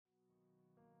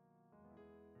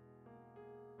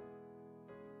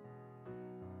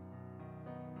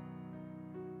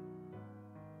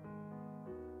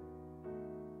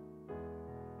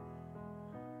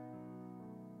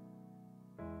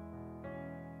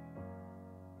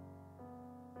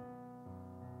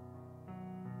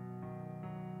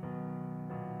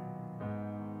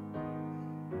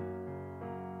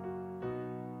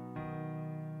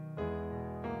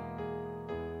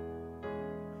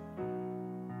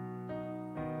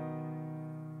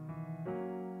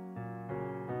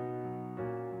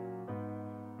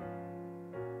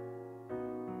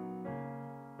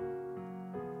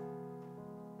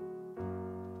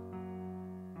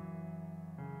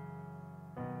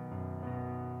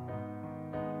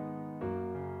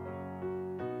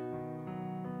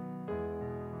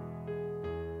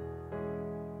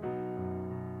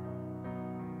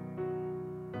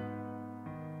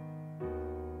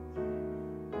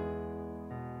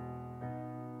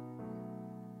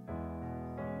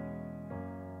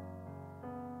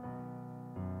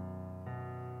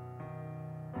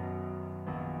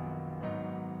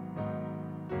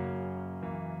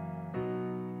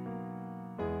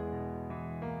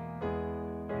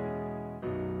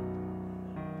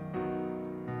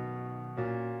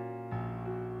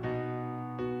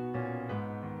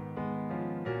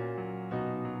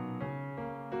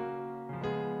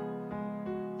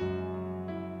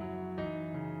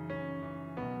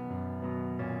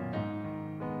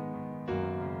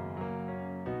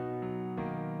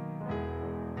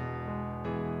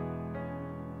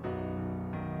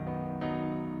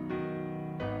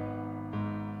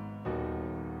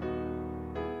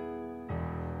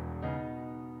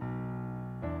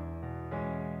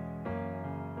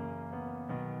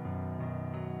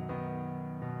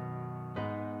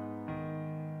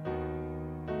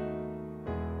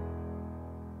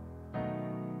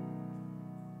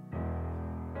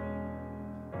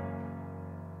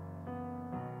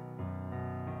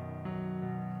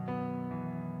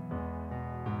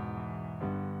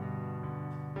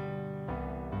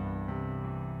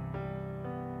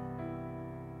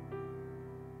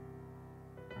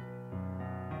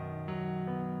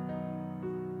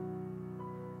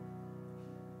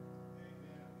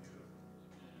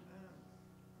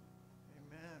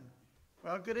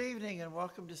Well, good evening and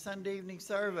welcome to Sunday evening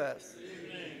service. Good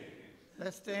evening.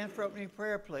 Let's stand for opening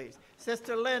prayer, please.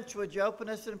 Sister Lynch, would you open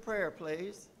us in prayer,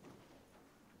 please?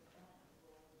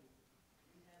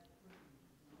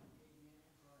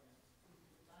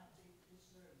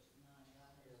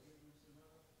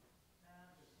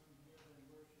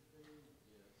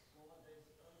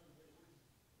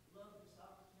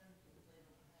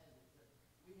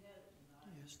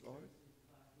 Yes, Lord.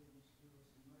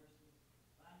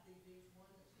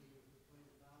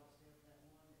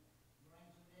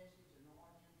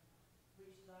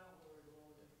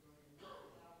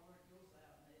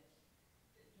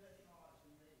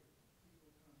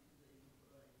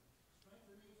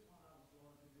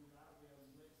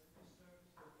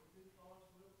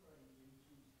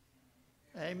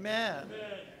 Amen.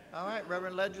 All right,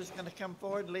 Reverend Ledger's going to come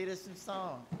forward and lead us in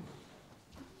song.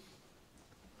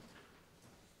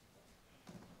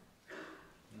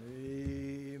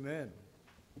 Amen.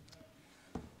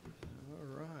 All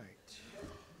right.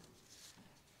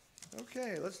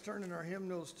 Okay, let's turn in our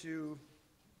hymnals to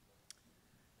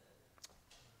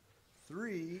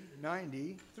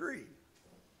 393.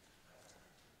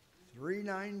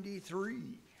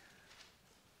 393.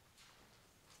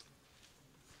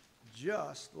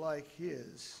 Just like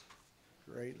his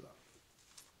great love.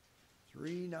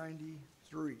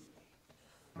 393.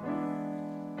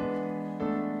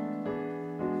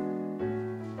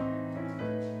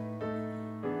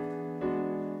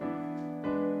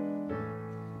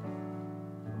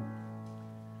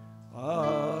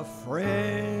 A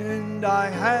friend I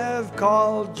have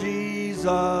called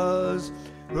Jesus,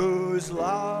 whose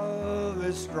love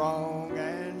is strong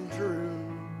and true,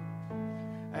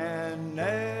 and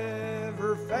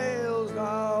never fails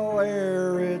now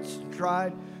ere it's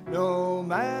tried, no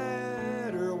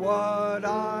matter what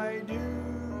I do.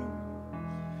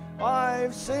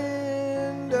 I've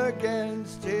sinned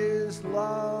against his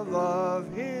love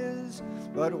of his,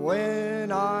 but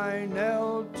when I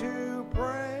knelt to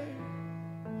pray,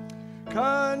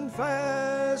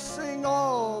 confessing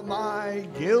all my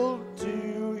guilt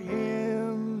to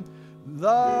him,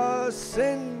 the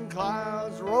sin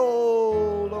clouds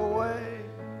rolled away.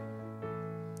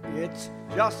 It's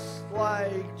just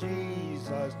like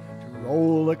Jesus to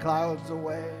roll the clouds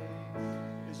away.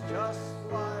 It's just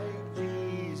like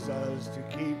Jesus to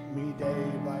keep me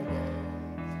day by day.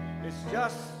 It's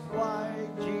just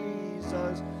like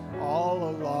Jesus all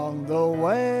along the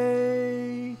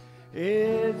way.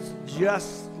 It's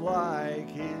just like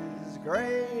his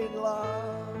great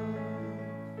love.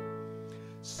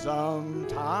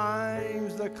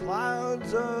 Sometimes the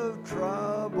clouds of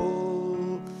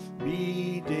trouble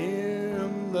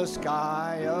bedim the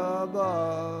sky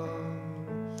above.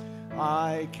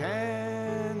 I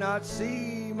cannot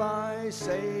see my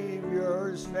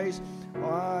Savior's face,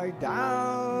 I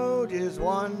doubt his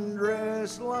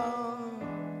wondrous love.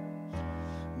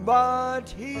 But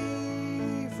he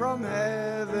from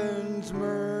heaven's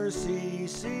mercy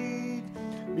seat,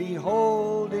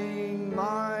 beholding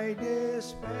my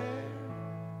despair,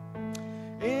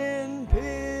 in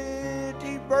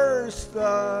pity burst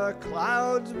the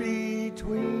clouds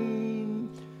between,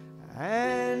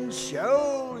 and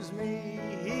shows me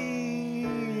he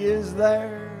is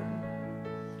there.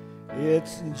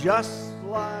 It's just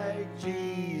like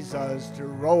Jesus to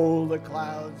roll the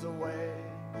clouds away.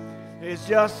 It's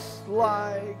just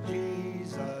like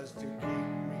Jesus to keep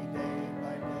me day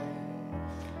by day.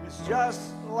 It's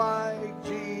just like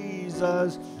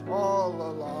Jesus all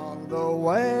along the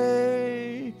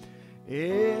way.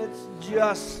 It's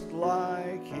just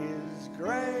like his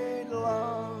great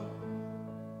love.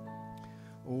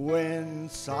 When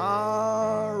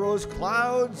sorrow's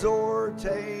clouds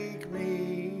o'ertake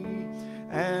me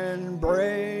and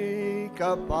break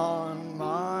upon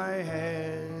my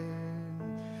head,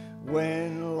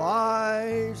 when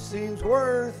life seems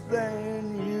worse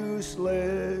than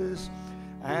useless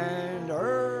and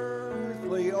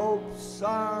earthly hopes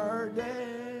are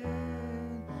dead,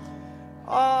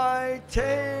 I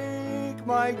take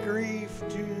my grief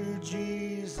to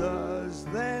Jesus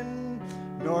then,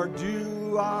 nor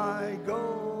do I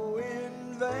go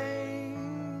in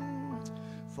vain.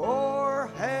 For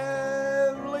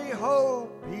heavenly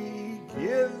hope he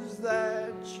gives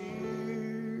that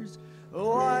cheers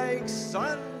like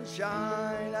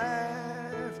sunshine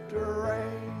after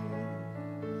rain.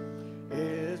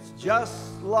 It's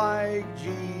just like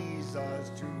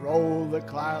Jesus to roll the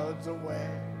clouds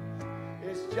away.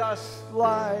 It's just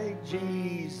like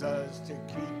Jesus to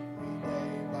keep me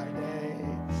day by day.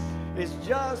 It's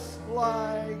just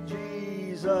like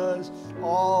Jesus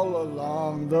all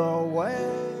along the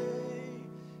way.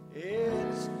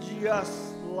 It's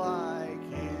just like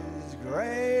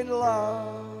great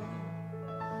love.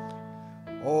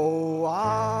 Oh,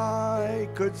 I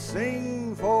could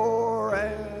sing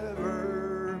forever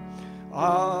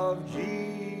of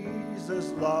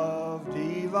Jesus' love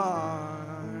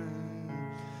divine,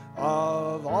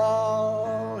 of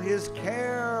all his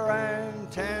care and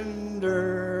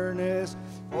tenderness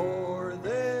for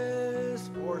this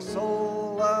poor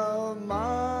soul of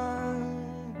mine.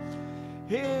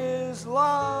 His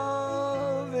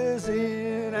love is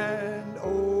in and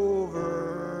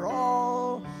over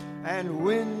all, and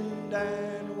wind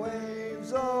and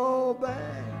waves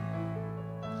obey.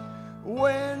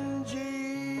 When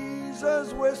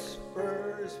Jesus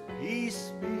whispers,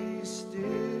 peace be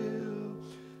still,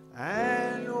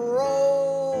 and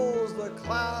rolls the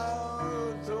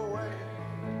clouds away,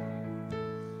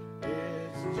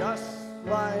 it's just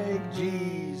like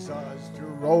Jesus to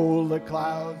roll the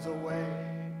clouds away.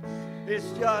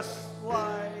 It's just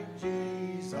like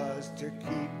Jesus to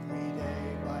keep me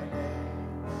day by day.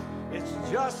 It's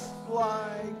just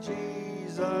like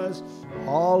Jesus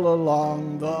all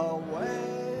along the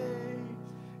way.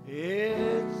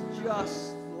 It's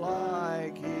just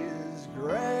like his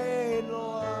great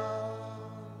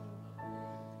love.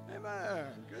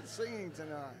 Amen. Good singing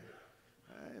tonight.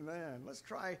 Amen. Let's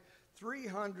try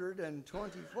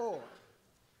 324.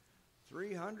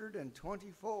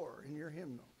 324 in your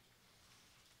hymnal.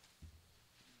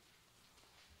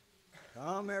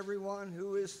 Come, everyone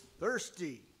who is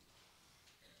thirsty.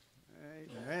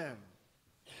 Amen.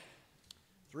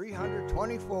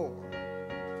 324.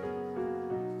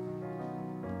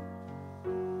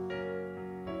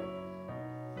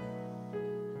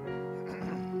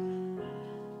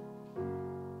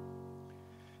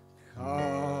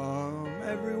 Come,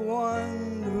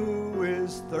 everyone who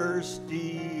is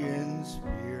thirsty in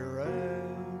spirit.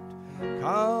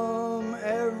 Come,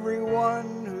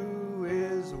 everyone who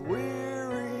is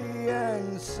weary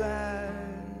and sad.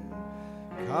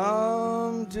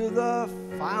 Come to the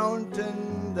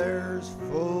fountain, there's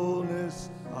fullness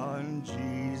on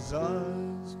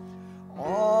Jesus.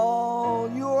 All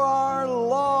you are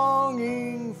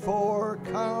longing for,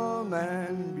 come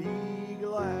and be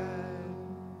glad.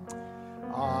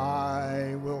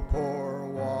 I will pour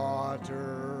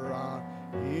water on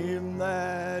him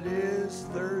that is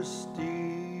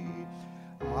thirsty.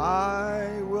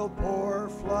 I will pour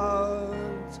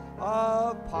floods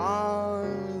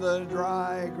upon the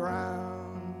dry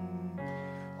ground.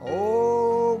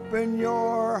 Open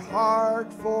your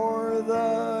heart for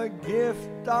the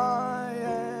gift I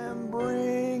am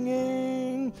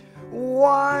bringing.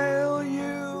 While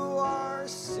you are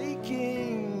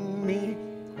seeking me,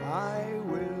 I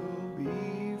will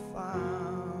be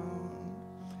found.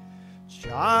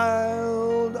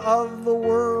 Child of the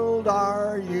world,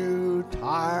 are you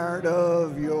tired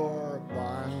of your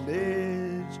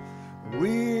bondage?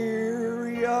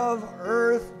 Weary of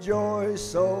earth joy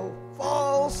so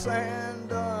false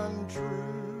and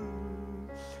untrue?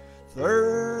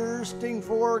 Thirsting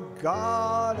for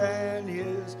God and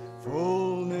his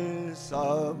fullness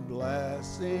of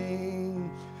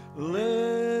blessing?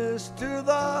 List to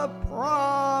the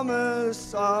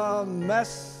promise, a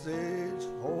message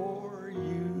for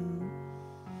you.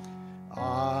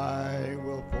 I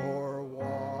will pour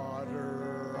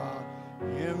water on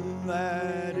him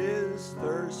that is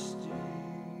thirsty.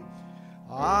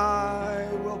 I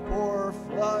will pour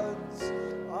floods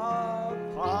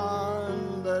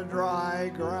upon the dry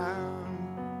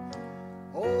ground.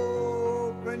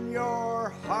 Open your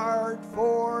heart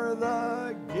for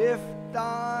the gift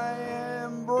I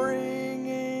am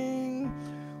bringing.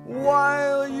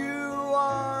 While you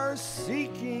are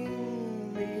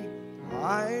seeking me,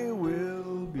 I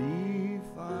will be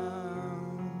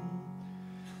found.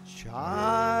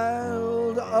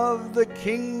 Child of the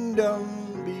kingdom,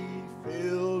 be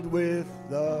filled with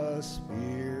the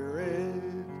Spirit.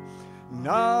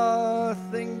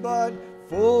 Nothing but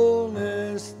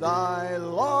fullness thy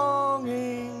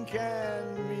longing can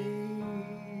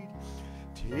meet.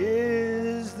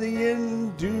 'Tis the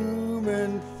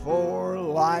endowment for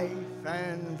life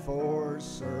and for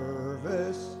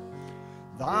service.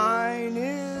 Thine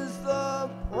is the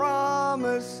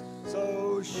promise,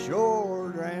 so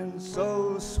sure and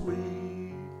so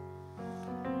sweet.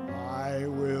 I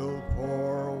will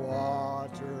pour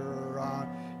water on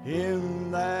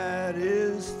him that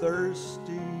is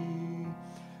thirsty.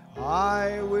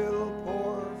 I will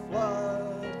pour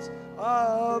floods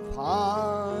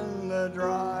upon the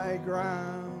dry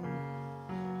ground.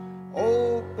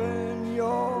 Open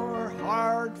your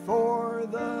heart for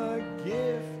the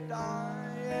gift I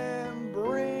am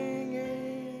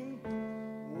bringing.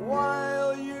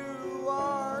 While you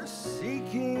are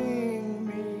seeking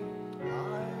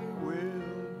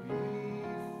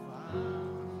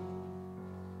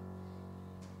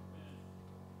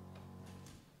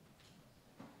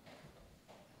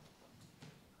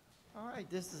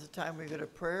this is the time we go to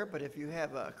prayer, but if you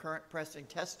have a current pressing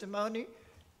testimony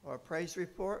or a praise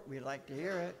report, we'd like to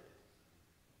hear it.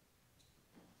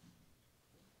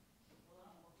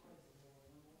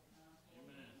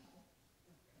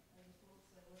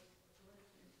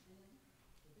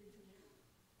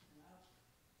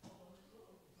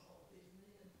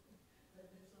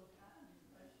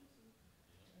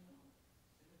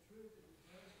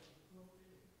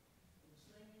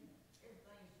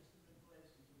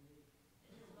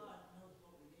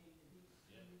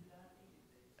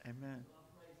 Amen.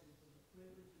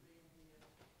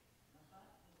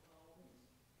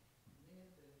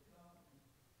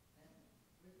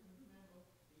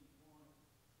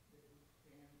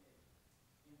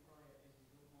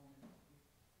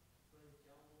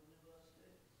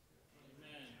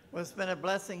 Well, it's been a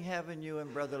blessing having you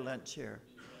and Brother Lynch here.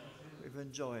 We've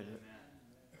enjoyed it.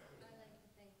 I'd like to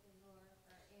thank the Lord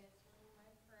for answering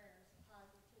my prayers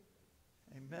positively.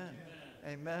 Amen.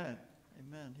 Amen.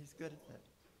 Amen. He's good at that.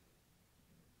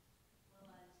 Well,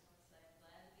 I just want to say I'm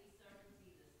glad to be serving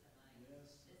Jesus tonight.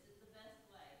 Yes. This is the best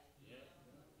way. Yeah.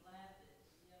 I'm glad that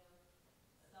you ever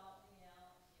sought me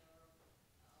out, you ever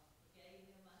forgave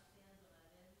me of my sins when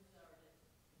I didn't deserve it,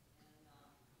 and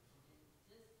just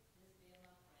being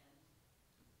my friend,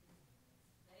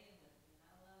 staying with me. And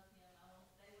I love him. I want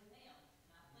to stay with him,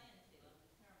 and I plan to. I'm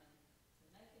determined to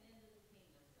make it into the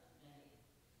kingdom someday,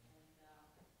 and I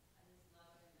just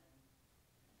love him and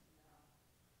I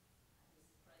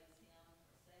just praise him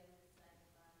for saving and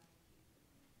sanctifying and keeping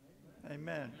me.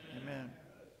 Amen. Amen.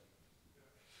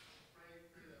 Pray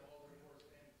that all the Lord's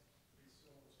families,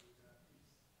 souls with that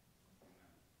peace.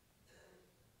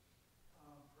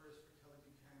 Prayers for Kelly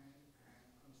Buchanan and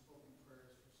unspoken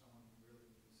prayers for someone who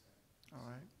really needs him. All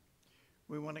right.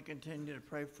 We want to continue to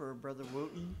pray for Brother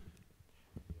Wooten.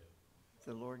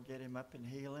 The Lord get him up and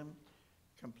heal him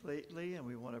completely. And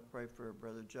we want to pray for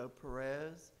Brother Joe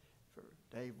Perez, for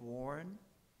Dave Warren.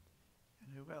 And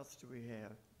who else do we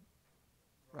have?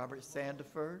 Robert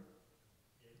Sandiford.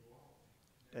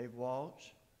 Dave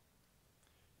Walsh.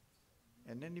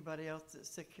 And anybody else that's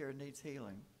sick here and needs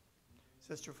healing.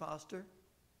 Sister Foster?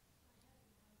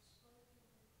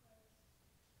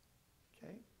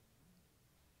 Okay.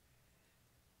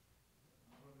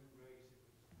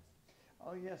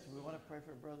 Oh, yes, we want to pray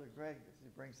for Brother Greg as he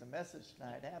brings a message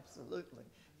tonight. Absolutely.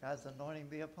 God's anointing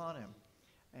be upon him.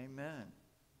 Amen.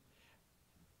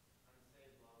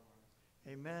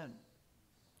 Amen.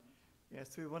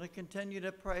 Yes, we want to continue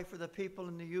to pray for the people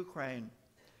in the Ukraine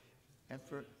and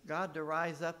for God to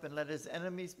rise up and let his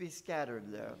enemies be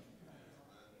scattered there.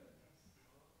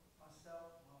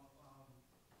 Myself, my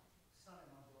son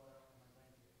and my daughter and my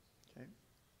grandkids. Okay.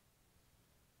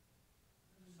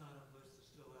 Sign-up list is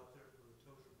still out there for the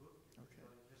Tozer book. Okay.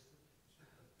 Everybody missed it.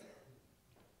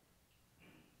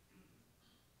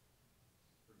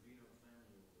 For Gino's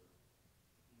family over there.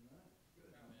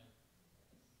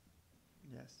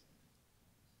 Yes.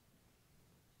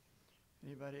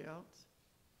 Anybody else?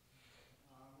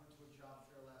 I went to a job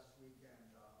fair last week and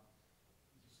I'm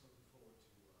just looking forward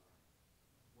to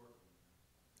working.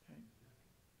 Okay.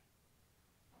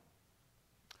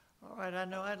 All right, I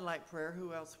know I'd like prayer.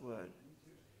 Who else would?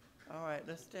 All right,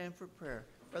 let's stand for prayer.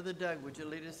 Brother Doug, would you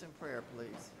lead us in prayer,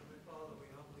 please? Heavenly Father, we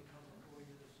humbly come before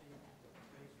you this evening with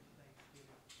praise and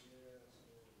thanksgiving. Yes, Lord.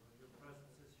 Your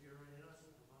presence is here in us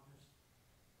and among us.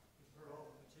 We've heard all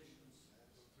the petitions that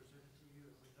were presented to you,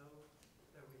 and we know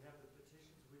that we have the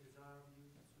petitions we desire of you.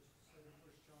 That's what you said in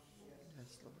 1 John 4.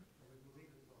 Yes, Lord. And we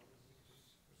believe it, Father. We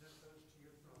just present those to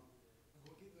your throne. And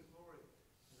we'll give you glory,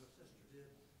 as our sister did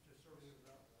just earlier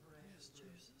about her answer. Yes,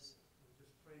 Jesus. We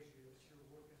just praise you that you're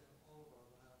working in all of our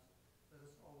lives. Let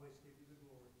us always give you the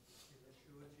glory. In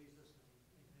Yeshua, Jesus'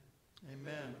 name,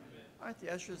 amen. Amen. All right, the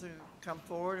ushers will come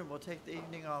forward and we'll take the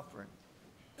evening offering.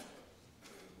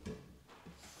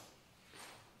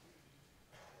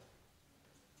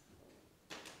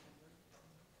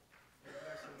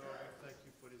 Blessed Lord, we thank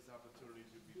you for this opportunity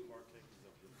to be partakers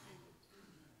of your kingdom.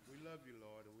 We love you,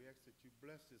 Lord, and we ask that you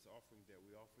bless this offering that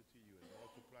we offer to you and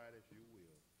multiply it as you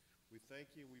will. We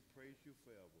thank you and we praise you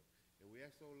forever. And we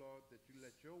ask, oh Lord, that you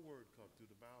let your word come through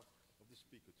the mouth of the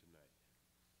speaker tonight.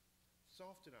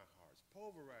 Soften our hearts,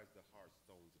 pulverize the heart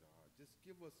stones in our heart. Just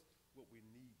give us what we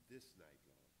need this night,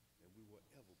 Lord, and we will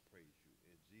ever praise you.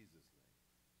 In Jesus' name,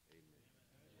 amen.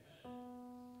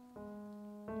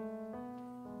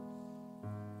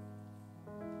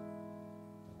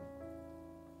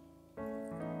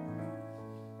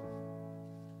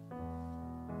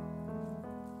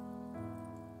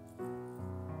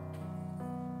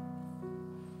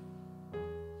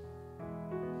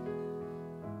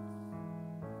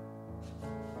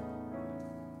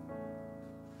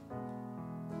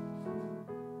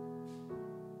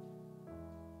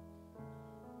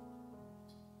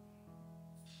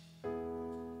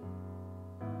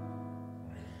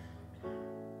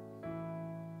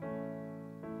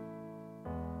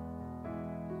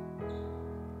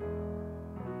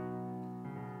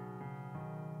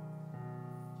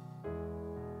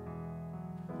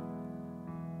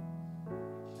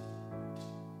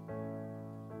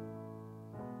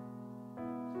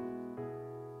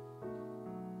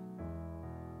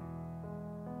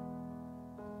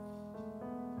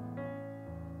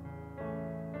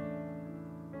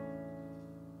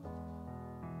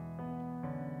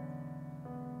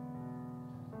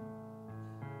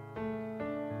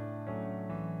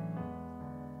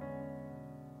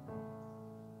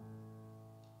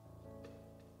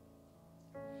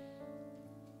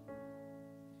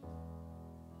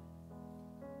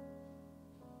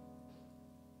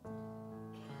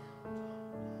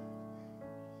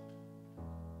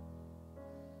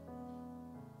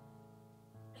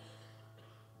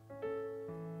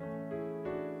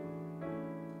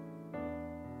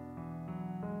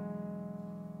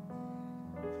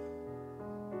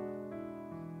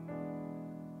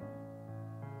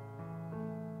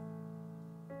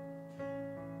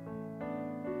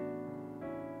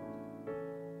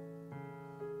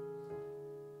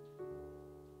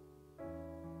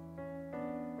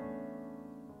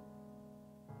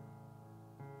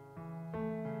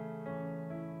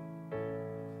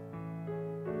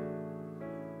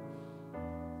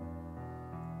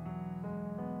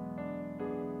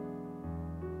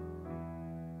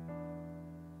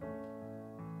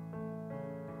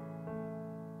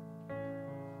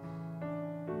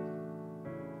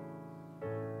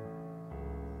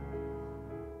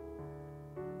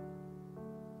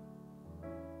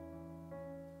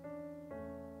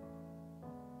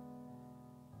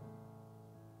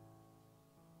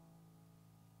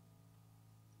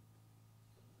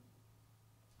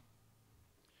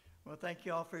 Well, thank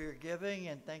you all for your giving,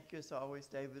 and thank you as always,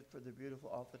 David, for the beautiful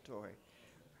offertory.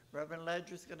 Reverend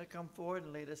Ledger's going to come forward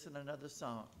and lead us in another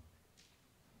song.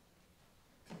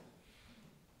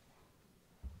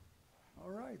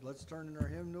 All right, let's turn in our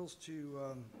hymnals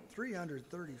to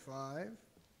 335.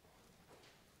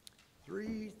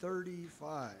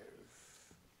 335.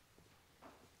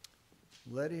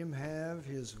 Let him have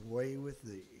his way with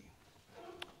thee.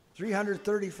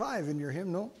 335 in your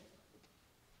hymnal.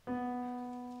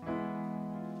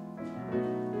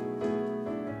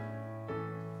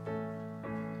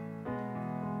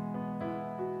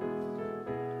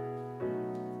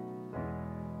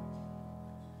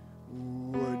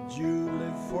 Would you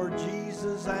live for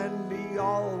Jesus and be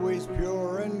always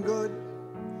pure and good?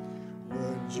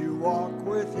 Would you walk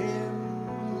with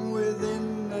him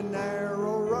within the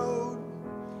narrow road?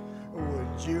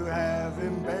 Would you have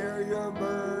him bear your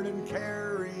burden,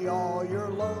 carry all your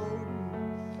load?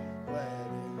 Let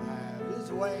him have his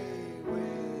way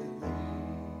with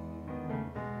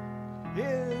thee.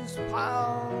 His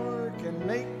power can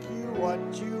make you what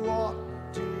you ought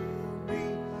to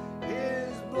be.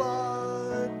 His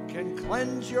blood can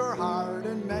cleanse your heart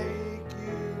and make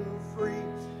you free.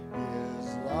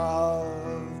 His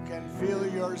love can fill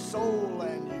your soul,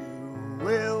 and you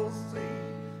will see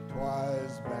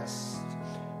 'twas best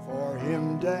for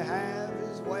him to have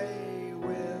his way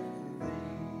with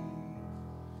thee.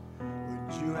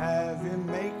 Would you have him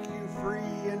make you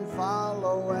free and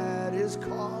follow at his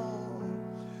call?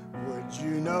 Would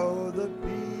you know the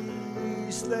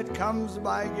peace that comes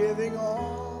by giving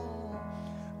all?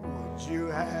 Would you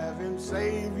have him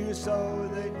save you so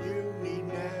that you need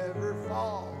never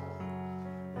fall?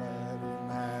 Let him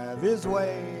have his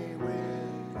way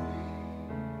with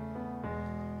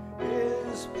thee.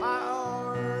 His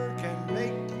power can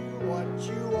make you what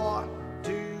you ought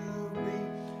to be.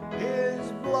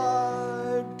 His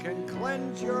blood can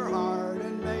cleanse your heart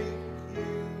and make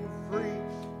you free.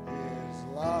 His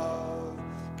love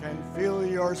can fill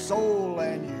your soul,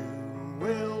 and you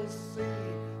will see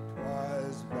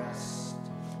 'twas best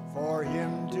for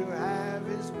him to have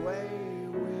his way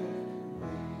with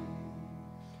thee.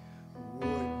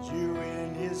 Would you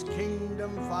in his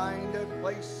kingdom find a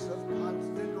place of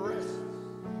constant rest?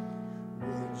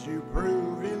 Would you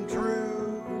prove him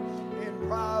true in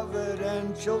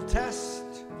providential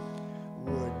test?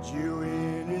 Would you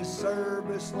in his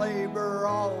service labor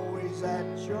always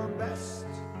at your best?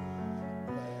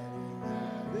 Let him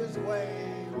have his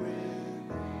way with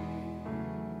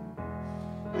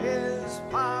thee. His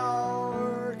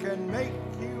power can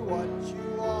make you what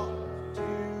you ought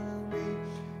to be.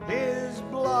 His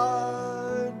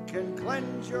blood can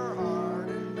cleanse your heart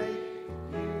and make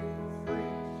you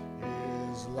free.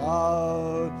 His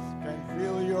love can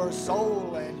fill your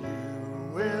soul, and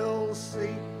you will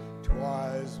see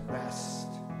 'twas best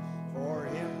for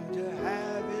him to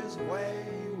have his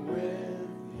way with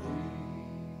thee.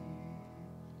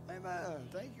 Amen.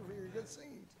 Thank you for your good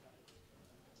singing.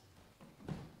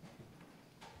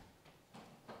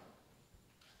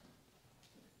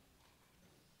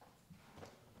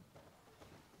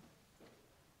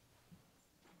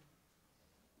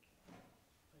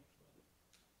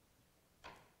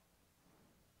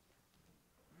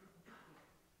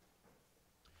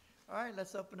 All right,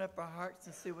 let's open up our hearts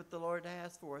and see what the Lord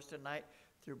has for us tonight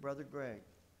through Brother Greg.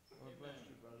 Lord bless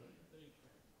you, brother.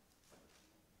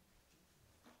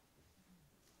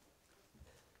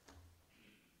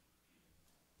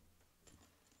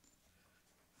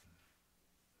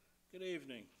 Good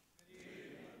evening.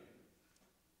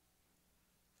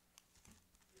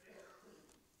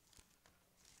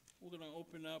 We're going to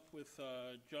open up with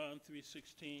John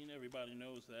 3:16. Everybody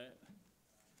knows that.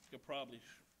 You could probably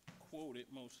quote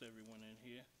it, most everyone in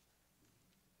here.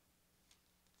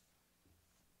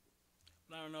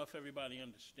 But I don't know if everybody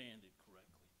understands it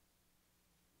correctly.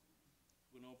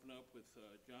 We're going to open up with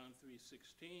John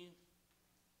 3:16.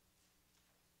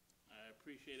 I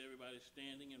appreciate everybody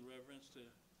standing in reverence to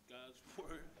God's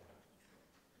word.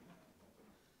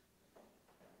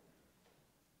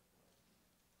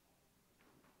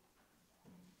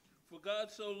 For God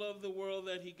so loved the world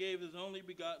that he gave his only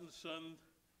begotten Son,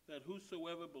 that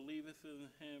whosoever believeth in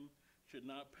him should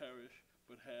not perish,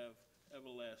 but have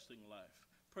everlasting life.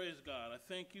 Praise God. I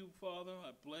thank you, Father.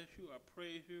 I bless you. I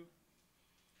praise you.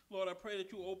 Lord, I pray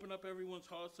that you open up everyone's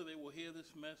hearts so they will hear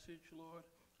this message, Lord.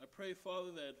 I pray,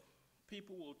 Father, that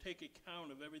people will take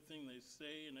account of everything they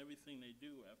say and everything they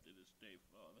do after this day,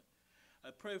 Father.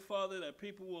 I pray, Father, that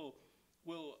people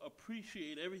will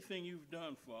appreciate everything you've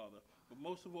done, Father. But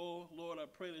most of all, Lord, I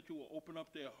pray that you will open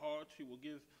up their hearts. You will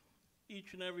give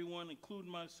each and every one,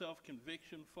 including myself,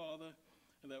 conviction, Father,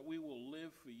 and that we will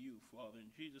live for you, Father.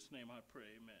 In Jesus' name I pray,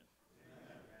 amen.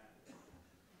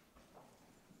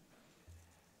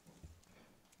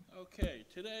 Okay,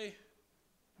 today,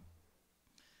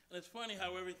 and it's funny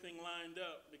how everything lined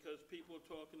up because people were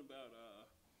talking about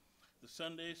the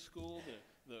Sunday school,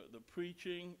 the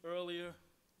preaching earlier.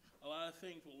 A lot of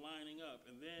things were lining up.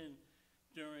 And then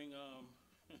during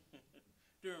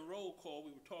during roll call,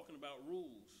 we were talking about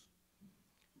rules.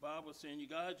 Bob was saying, you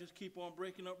guys just keep on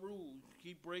breaking up rules.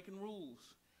 Keep breaking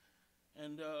rules.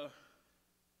 And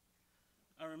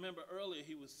I remember earlier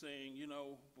he was saying, you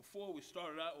know, before we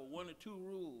started out with 1 or 2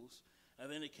 rules,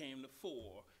 and then it came to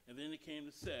 4, and then it came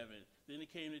to 7, then it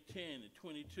came to 10 and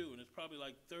 22, and it's probably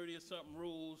like 30 or something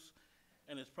rules,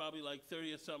 and it's probably like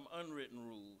 30 or something unwritten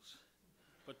rules.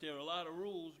 But there are a lot of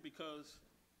rules because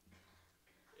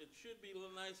it should be a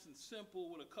little nice and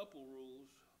simple with a couple rules,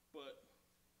 but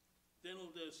then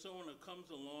there's someone that comes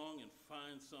along and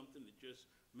finds something to just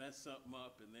mess something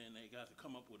up, and then they got to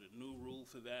come up with a new rule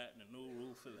for that and a new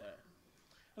rule for that.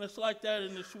 And it's like that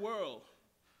in this world.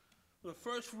 The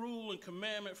first rule and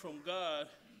commandment from God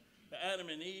to Adam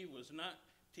and Eve was not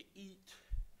to eat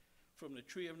from the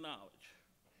tree of knowledge.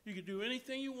 You can do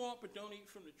anything you want, but don't eat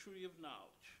from the tree of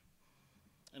knowledge.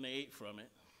 And they ate from it.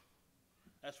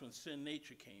 That's when sin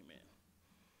nature came in.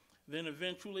 Then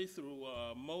eventually through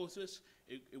Moses,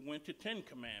 it went to 10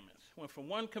 commandments. Went from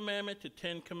 1 commandment to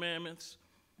 10 commandments,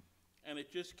 and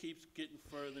it just keeps getting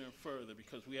further and further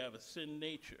because we have a sin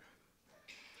nature.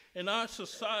 In our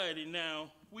society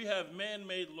now, we have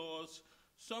man-made laws,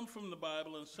 some from the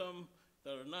Bible and some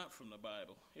that are not from the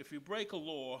Bible. If you break a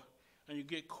law and you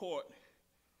get caught,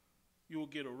 you will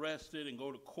get arrested and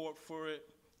go to court for it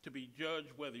to be judged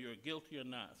whether you're guilty or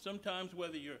not. Sometimes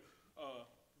whether you're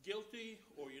guilty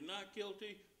or you're not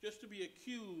guilty, just to be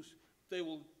accused, they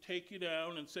will take you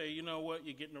down and say, you know what,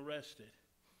 you're getting arrested.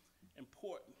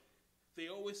 Important. They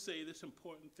always say this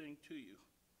important thing to you.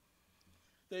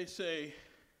 They say,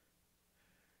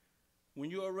 when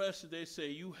you're arrested, they say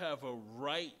you have a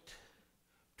right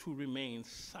to remain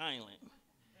silent.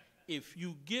 If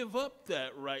you give up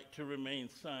that right to remain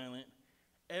silent,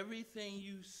 everything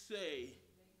you say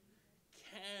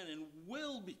can and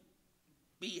will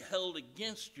be held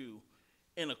against you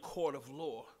in a court of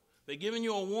law. They're giving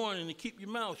you a warning to keep your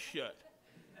mouth shut.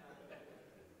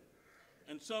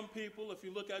 And some people, if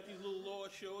you look at these little law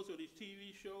shows or these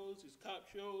TV shows, these cop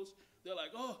shows, they're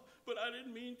like, oh, but I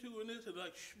didn't mean to, and this, and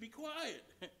like, shh, be quiet.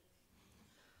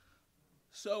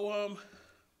 So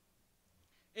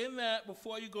in that,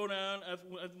 before you go down,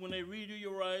 when they read you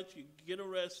your rights, you get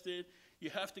arrested, you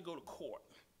have to go to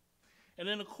court. And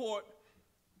in the court,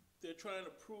 they're trying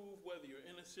to prove whether you're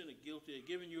innocent or guilty. They're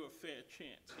giving you a fair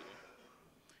chance here.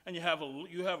 And you have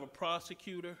a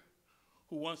prosecutor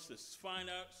who wants to find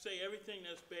out, say everything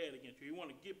that's bad against you. You want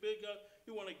to get big up,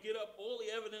 you want to get up all the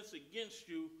evidence against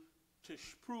you to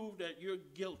prove that you're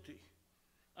guilty.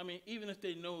 I mean, even if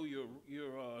they know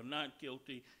you're not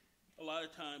guilty, a lot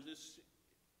of times it's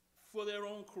for their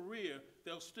own career,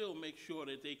 they'll still make sure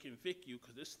that they convict you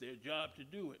because it's their job to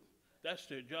do it. That's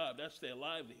their job. That's their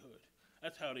livelihood.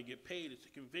 That's how they get paid, is to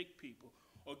convict people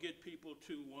or get people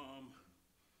to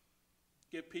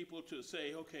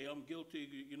say, okay, I'm guilty.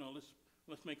 You know,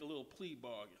 let's make a little plea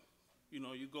bargain. You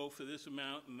know, you go for this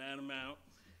amount and that amount,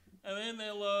 and then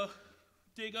they'll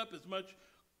dig up as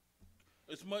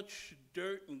much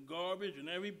dirt and garbage and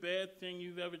every bad thing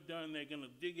you've ever done. They're going to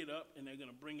dig it up and they're going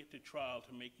to bring it to trial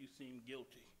to make you seem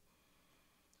guilty.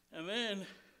 And then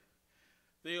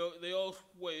they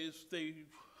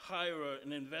hire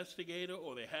an investigator,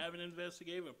 or they have an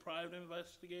investigator, a private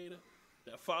investigator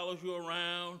that follows you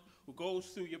around, who goes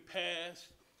through your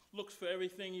past, looks for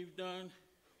everything you've done.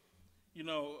 You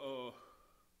know,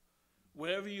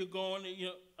 wherever you're going, you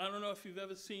know, I don't know if you've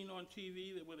ever seen on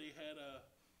TV where they had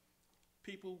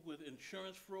people with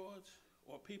insurance frauds,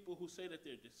 or people who say that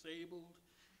they're disabled,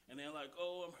 and they're like,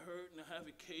 oh, I'm hurt and I have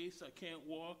a case, I can't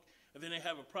walk. And then they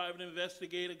have a private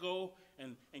investigator go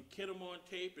and get them on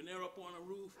tape, and they're up on a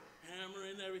roof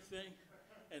hammering everything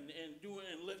and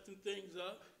lifting things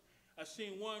up. I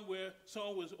seen one where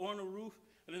someone was on a roof,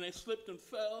 and then they slipped and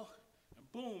fell,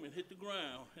 and boom, and hit the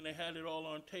ground, and they had it all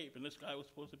on tape, and this guy was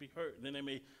supposed to be hurt. And then they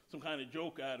made some kind of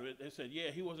joke out of it. They said,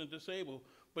 yeah, he wasn't disabled,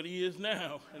 but he is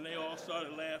now. And they all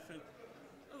started laughing.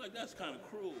 I was like, that's kind of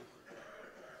cruel.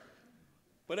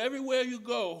 But everywhere you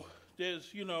go,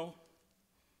 there's, you know,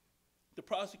 the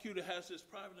prosecutor has this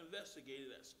private investigator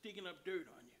that's digging up dirt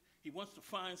on you. He wants to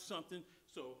find something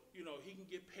so, you know, he can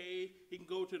get paid. He can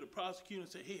go to the prosecutor and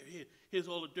say, here's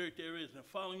all the dirt there is, and they're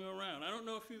following you around. I don't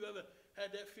know if you've ever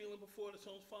had that feeling before that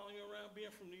someone's following you around.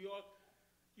 Being from New York,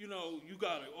 you know, you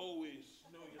got to always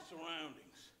know your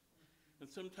surroundings. And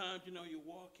sometimes, you know, you're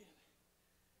walking,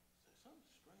 there's something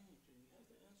strange, and you have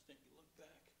the instinct, you look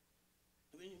back.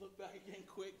 And then you look back again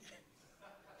quick.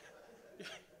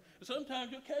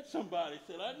 Sometimes you'll catch somebody,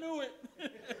 said, I knew it.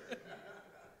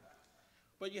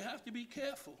 But you have to be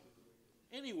careful.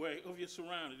 Anyway, of your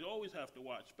surroundings. You always have to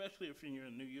watch, especially if you're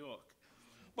in New York.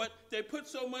 But they put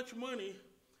so much money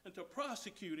into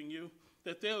prosecuting you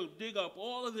that they'll dig up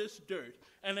all of this dirt.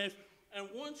 And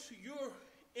once you're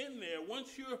in there,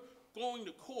 once you're going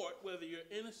to court, whether you're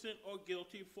innocent or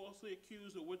guilty, falsely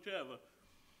accused or whichever,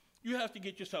 you have to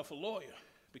get yourself a lawyer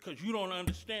because you don't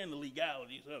understand the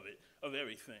legalities of it, of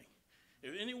everything.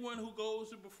 If anyone who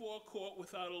goes before a court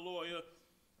without a lawyer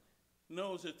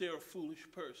knows that they're a foolish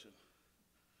person,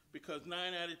 because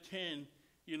 9 out of 10,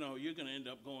 you know, you're going to end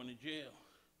up going to jail.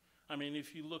 I mean,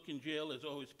 if you look in jail, there's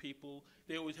always people.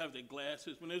 They always have their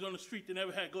glasses. When they're on the street, they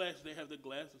never had glasses. They have their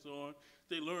glasses on.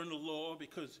 They learn the law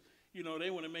because, you know, they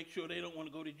want to make sure they don't want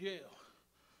to go to jail.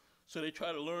 So they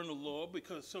try to learn the law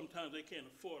because sometimes they can't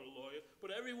afford a lawyer.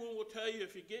 But everyone will tell you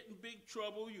if you get in big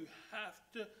trouble, you have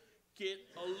to get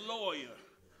a lawyer,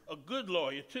 a good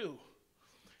lawyer too.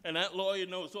 And that lawyer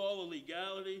knows all the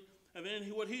legality. And then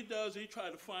what he does, he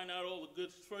tries to find out all the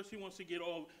good. First, he wants to get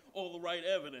all the right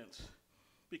evidence.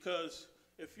 Because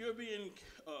if you're being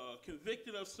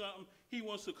convicted of something, he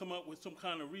wants to come up with some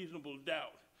kind of reasonable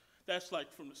doubt. That's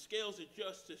like from the scales of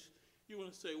justice, you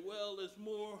want to say, well, there's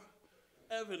more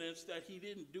evidence that he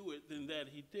didn't do it than that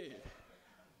he did.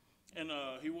 And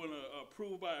he want to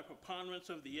prove by a preponderance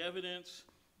of the evidence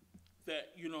that,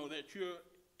 you know, that you're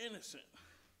innocent.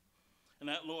 And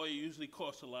that lawyer usually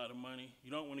costs a lot of money. You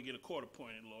don't want to get a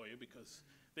court-appointed lawyer because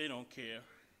they don't care.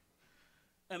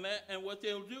 And what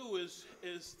they'll do is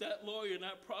that lawyer and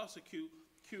that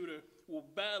prosecutor will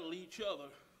battle each other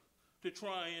to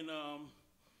try and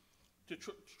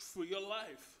for your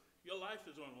life. Your life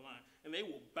is on the line. And they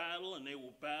will battle and they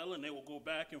will battle and they will go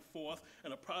back and forth.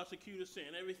 And the prosecutor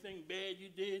saying everything bad you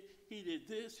did, he did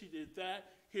this, he did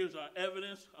that. Here's our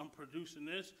evidence. I'm producing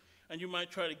this. And you might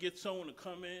try to get someone to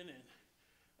come in and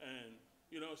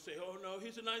you know, say, oh, no,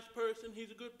 he's a nice person,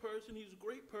 he's a good person, he's a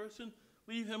great person,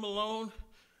 leave him alone.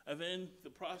 And then the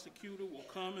prosecutor will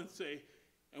come and say,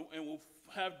 and will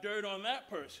have dirt on that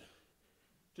person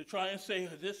to try and say,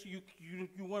 this, you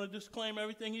want to disclaim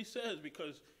everything he says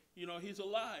because, you know, he's a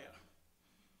liar.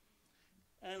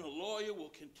 And the lawyer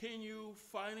will continue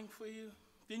fighting for you.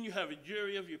 Then you have a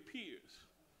jury of your peers.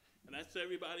 And that's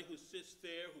everybody who sits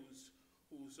there,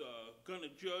 who's going to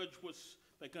judge what's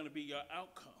going to be your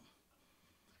outcome.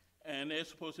 And they're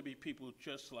supposed to be people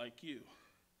just like you.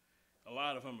 A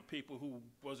lot of them are people who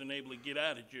wasn't able to get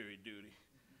out of jury duty.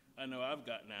 I know I've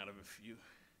gotten out of a few.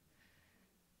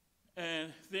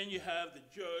 And then you have the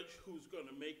judge who's going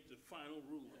to make the final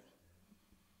ruling.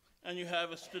 And you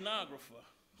have a stenographer,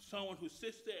 someone who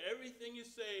sits there. Everything you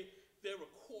say, they're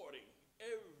recording.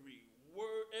 Every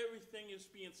word, everything is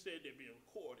being said, they're being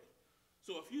recorded.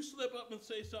 So if you slip up and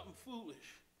say something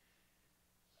foolish,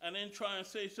 and then try and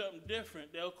say something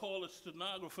different, they'll call a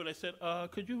stenographer. They said,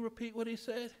 could you repeat what he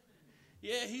said?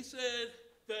 Yeah, he said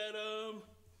that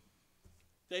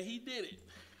he did it.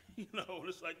 You know,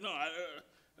 it's like, no,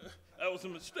 that was a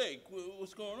mistake.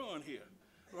 What's going on here,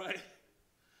 right?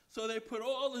 So they put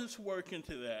all this work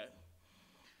into that.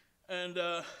 And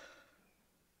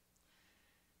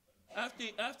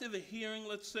after the hearing,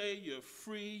 let's say you're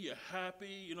free, you're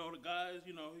happy. You know, the guy's,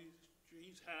 you know,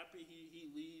 he's happy, he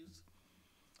leaves.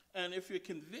 And if you're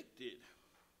convicted,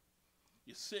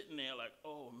 you're sitting there like,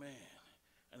 oh, man.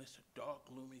 And it's a dark,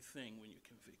 gloomy thing when you're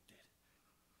convicted.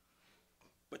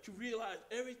 But you realize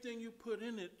everything you put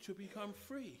in it to become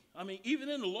free. I mean, even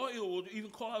then, the lawyer will even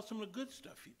call out some of the good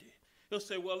stuff he did. He'll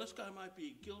say, well, this guy might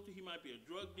be guilty. He might be a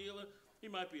drug dealer. He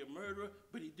might be a murderer,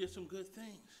 but he did some good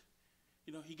things.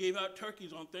 You know, he gave out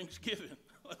turkeys on Thanksgiving,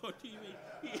 like on TV.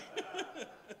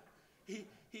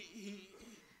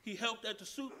 He helped at the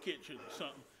soup kitchen or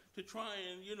something to try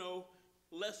and, you know,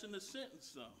 lessen the sentence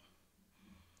some.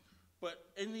 But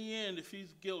in the end, if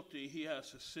he's guilty, he has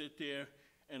to sit there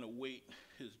and await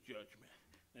his judgment.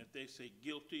 And if they say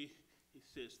guilty, he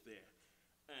sits there.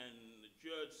 And the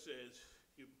judge says,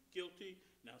 you're guilty,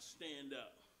 now stand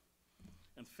up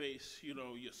and face, you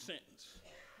know, your sentence.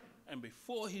 And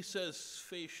before he says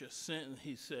face your sentence,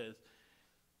 he says,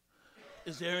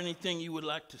 is there anything you would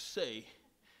like to say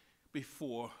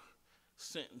before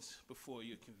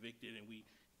you're convicted and we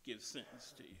give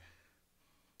sentence to you?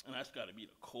 And that's got to be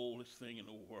the coldest thing in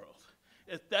the world.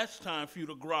 That's time for you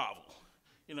to grovel.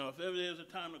 You know, if ever there's a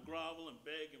time to grovel and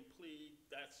beg and plead,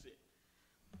 that's it.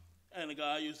 And the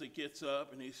guy usually gets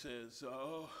up and he says,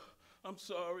 oh, I'm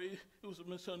sorry. It was a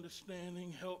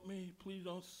misunderstanding. Help me. Please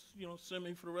don't, send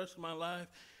me for the rest of my life.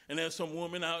 And there's some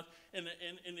woman out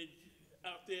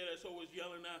out there that's always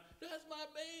yelling out, that's my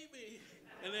baby.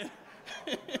 And then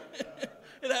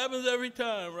it happens every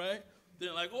time, right?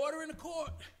 They're like, order in the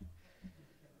court.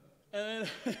 And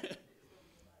then,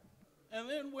 and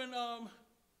then when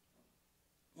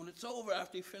it's over,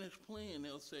 after you finish pleading,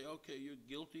 they'll say, okay, you're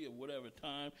guilty of whatever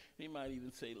time. They might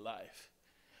even say life.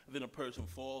 And then a person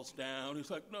falls down. He's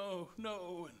like, no.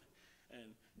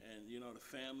 And the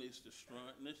family is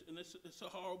distraught. And it's a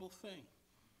horrible thing.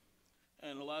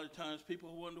 And a lot of times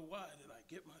people wonder, why did I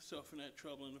get myself in that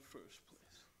trouble in the first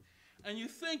place? And you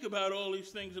think about all these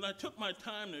things, and I took my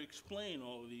time to explain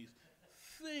all of these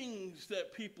things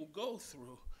that people go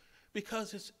through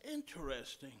because it's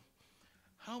interesting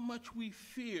how much we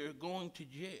fear going to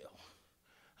jail.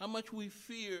 How much we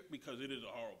fear, because it is a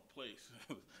horrible place.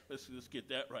 Let's get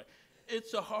that right.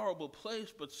 It's a horrible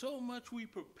place, but so much we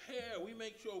prepare. We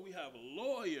make sure we have a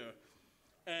lawyer.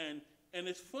 And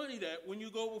it's funny that when you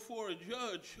go before a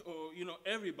judge or,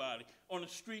 everybody on the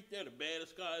street, they're the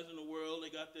baddest guys in the world. They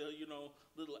got their,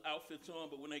 little outfits on,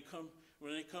 but when they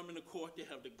come into court, they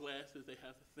have the glasses, they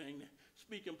have the thing. They're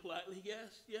speaking politely,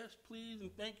 yes, please,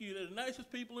 and thank you. They're the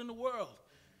nicest people in the world.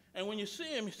 And when you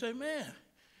see them, you say, man,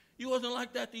 you wasn't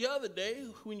like that the other day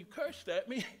when you cursed at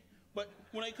me. But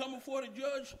when they come before the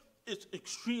judge, it's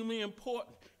extremely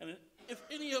important. And if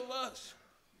any of us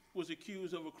was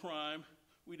accused of a crime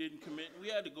we didn't commit, we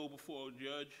had to go before a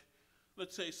judge,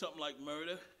 let's say something like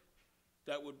murder,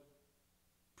 that would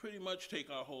pretty much take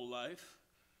our whole life,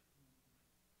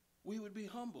 we would be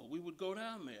humble. We would go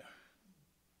down there.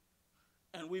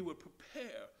 And we would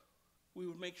prepare. We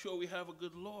would make sure we have a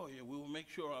good lawyer. We would make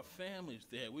sure our family's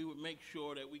there. We would make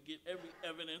sure that we get every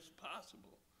evidence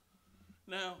possible.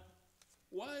 Now,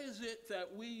 why is it that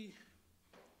we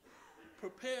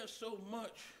prepare so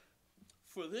much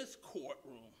for this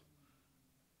courtroom,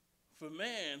 for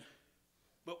man,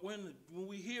 but when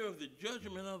we hear of the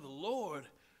judgment of the Lord,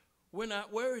 we're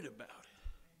not worried about it?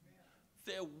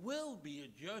 There will be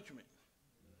a judgment.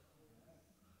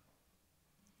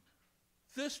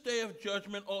 This day of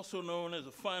judgment, also known as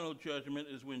a final judgment,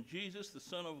 is when Jesus, the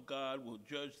Son of God, will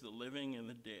judge the living and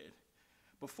the dead,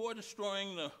 before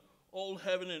destroying the old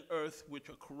heaven and earth which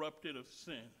are corrupted of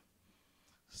sin.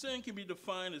 Sin can be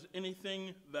defined as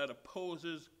anything that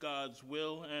opposes God's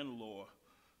will and law.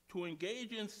 To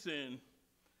engage in sin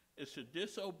is to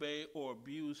disobey or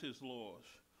abuse his laws,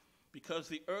 because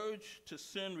the urge to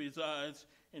sin resides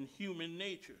in human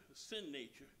nature, sin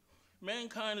nature.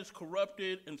 Mankind is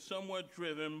corrupted and somewhat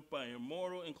driven by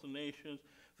immoral inclinations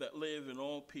that live in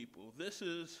all people. This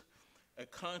is a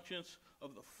conscience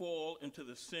of the fall into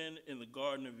the sin in the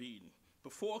Garden of Eden.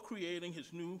 Before creating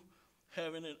his new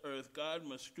heaven and earth, God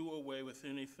must do away with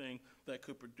anything that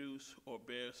could produce or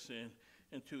bear sin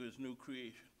into his new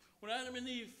creation. When Adam and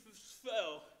Eve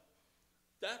fell,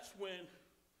 that's when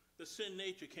the sin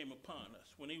nature came upon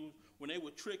us. When they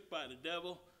were tricked by the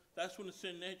devil, that's when the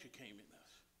sin nature came in us.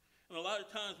 And a lot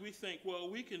of times we think, well,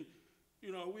 we can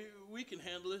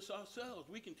handle this ourselves.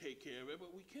 We can take care of it,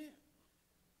 but we can't.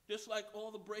 Just like all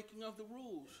the breaking of the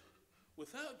rules.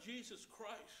 Without Jesus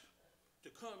Christ to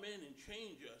come in and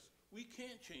change us, we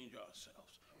can't change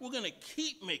ourselves. We're going to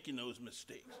keep making those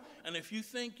mistakes. And if you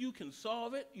think you can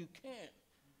solve it, you can't.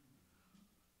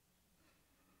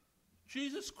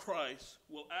 Jesus Christ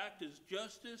will act as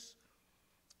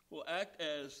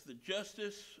the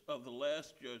justice of the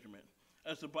last judgment.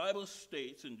 As the Bible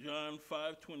states in John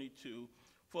 5:22,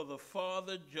 for the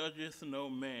Father judgeth no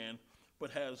man, but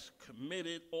has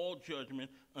committed all judgment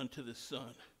unto the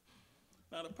Son.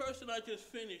 Now the person I just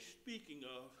finished speaking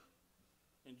of,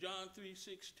 in John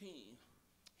 3:16,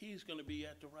 he's going to be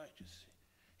at the righteous seat.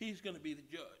 He's going to be the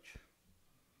judge.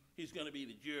 He's going to be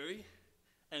the jury,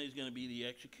 and he's going to be the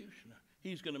executioner.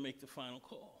 He's going to make the final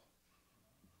call.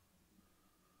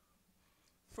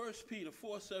 1 Peter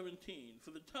 4:17,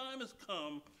 for the time has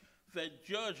come that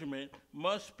judgment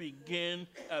must begin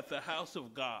at the house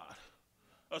of God.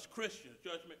 Us Christians,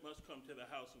 judgment must come to the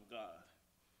house of God.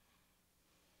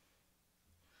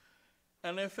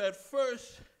 And if it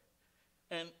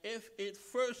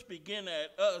first begin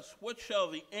at us, what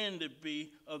shall the end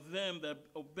be of them that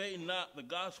obey not the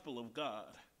gospel of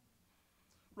God?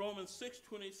 Romans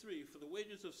 6:23, for the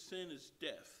wages of sin is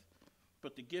death,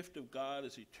 but the gift of God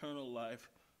is eternal life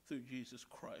through Jesus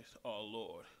Christ our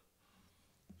Lord.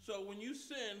 So when you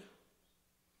sin,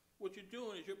 what you're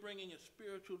doing is you're bringing a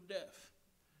spiritual death.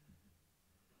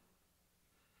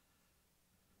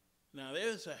 Now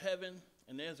there's a heaven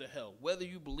and there's a hell, whether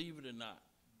you believe it or not.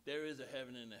 There is a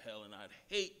heaven and a hell, and I'd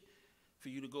hate for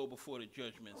you to go before the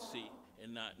judgment seat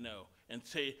and not know and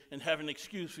say and have an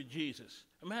excuse for Jesus.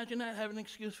 Imagine that, having an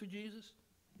excuse for Jesus.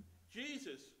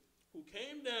 Jesus, who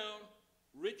came down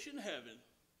rich in heaven,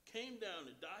 came down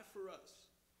to die for us.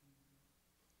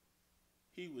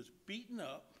 He was beaten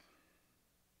up,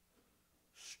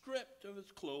 stripped of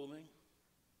his clothing,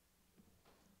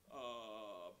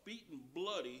 beaten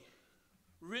bloody,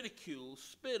 ridiculed,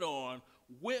 spit on,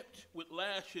 whipped with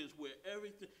lashes, where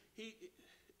everything,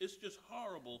 it's just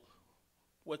horrible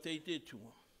what they did to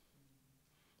him.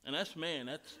 And that's man,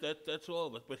 that's all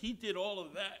of us. But he did all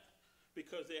of that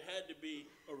because there had to be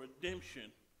a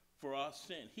redemption for our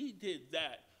sin. He did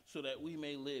that so that we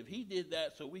may live. He did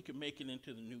that so we can make it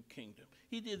into the new kingdom.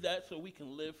 He did that so we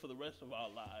can live for the rest of our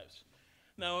lives.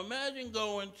 Now imagine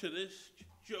going to this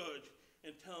judge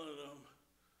and telling them,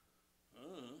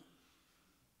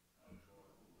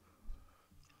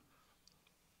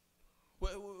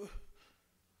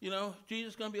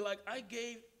 Jesus is going to be like, I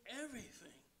gave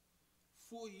everything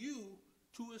for you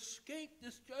to escape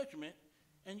this judgment,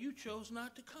 and you chose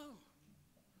not to come.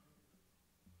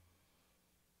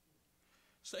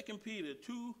 2 Peter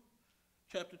 2,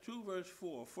 chapter 2, verse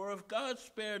 4. For if God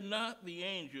spared not the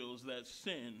angels that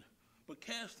sinned, but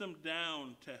cast them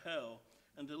down to hell,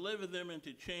 and delivered them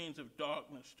into chains of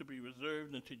darkness to be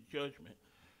reserved unto judgment.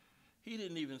 He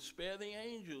didn't even spare the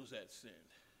angels that sinned.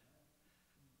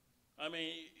 I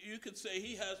mean, you could say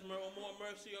he has more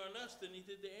mercy on us than he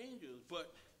did the angels,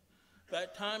 but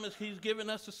that time is he's given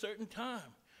us a certain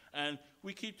time. And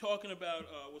we keep talking about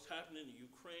what's happening in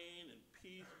Ukraine and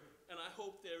peace, and I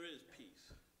hope there is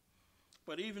peace.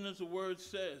 But even as the word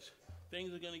says,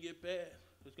 things are going to get bad.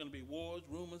 There's going to be wars,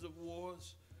 rumors of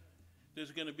wars.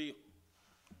 There's going to be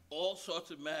all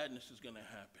sorts of madness is going to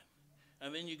happen.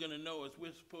 And then you're going to know, as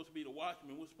we're supposed to be the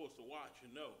watchmen, we're supposed to watch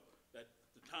and know that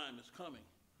the time is coming,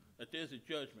 that there's a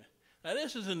judgment. Now,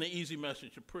 this isn't an easy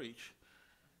message to preach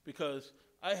because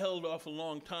I held off a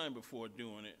long time before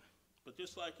doing it. But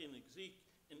just like in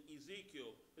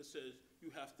Ezekiel, it says you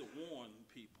have to warn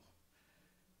people.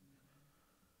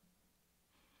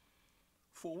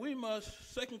 For we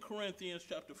must, 2 Corinthians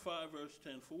chapter 5, verse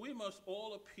 10, for we must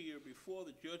all appear before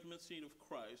the judgment seat of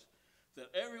Christ, that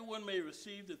everyone may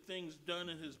receive the things done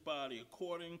in his body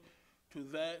according to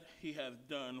that he hath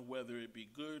done, whether it be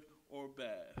good or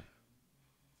bad.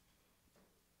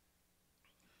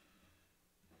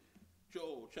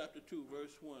 Joel chapter 2,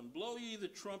 verse 1, blow ye the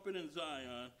trumpet in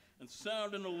Zion, and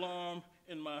sound an alarm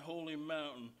in my holy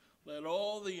mountain. Let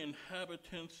all the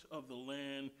inhabitants of the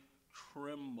land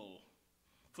tremble.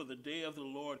 For the day of the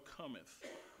Lord cometh,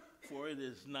 for it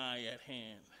is nigh at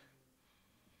hand.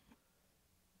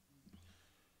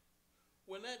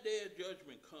 When that day of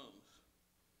judgment comes,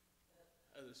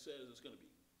 as it says, it's going to be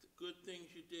the good things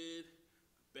you did,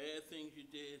 bad things you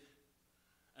did,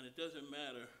 and it doesn't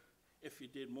matter if you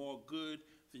did more good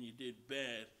than you did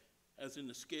bad, as in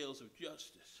the scales of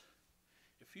justice.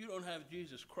 If you don't have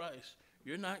Jesus Christ,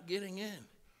 you're not getting in.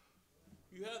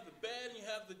 You have the bad and you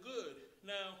have the good.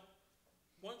 Now,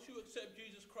 once you accept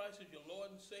Jesus Christ as your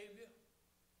Lord and Savior,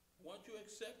 once you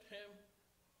accept him,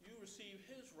 you receive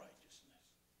his righteousness.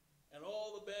 And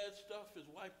all the bad stuff is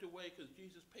wiped away because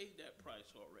Jesus paid that price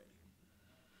already.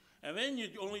 And then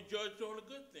you're only judged on the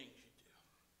good things you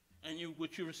do, and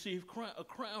which you receive a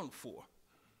crown for.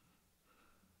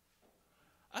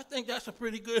 I think that's a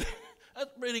pretty good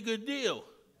deal,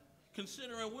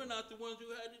 considering we're not the ones who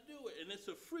had to do it. And it's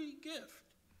a free gift.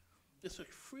 It's a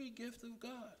free gift of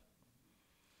God.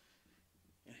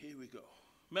 And here we go.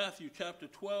 Matthew chapter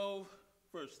 12,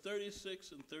 verse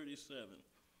 36 and 37.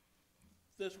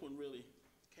 This one really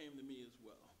came to me as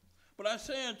well. But I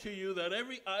say unto you that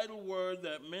every idle word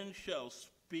that men shall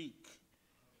speak,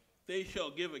 they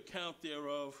shall give account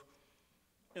thereof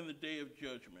in the day of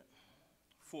judgment.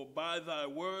 For by thy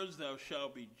words thou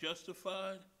shalt be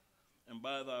justified, and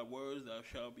by thy words thou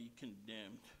shalt be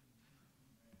condemned.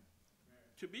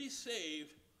 To be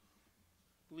saved,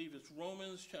 I believe it's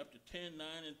Romans chapter 10, 9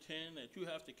 and 10, that you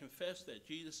have to confess that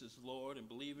Jesus is Lord and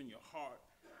believe in your heart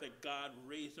that God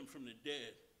raised him from the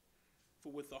dead.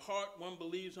 For with the heart one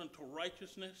believes unto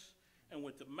righteousness, and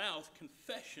with the mouth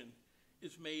confession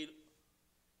is made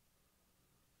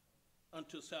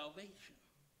unto salvation.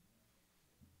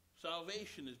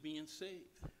 Salvation is being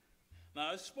saved. Now,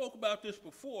 I spoke about this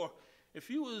before. If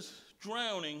you was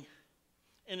drowning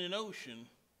in an ocean,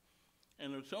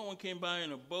 and if someone came by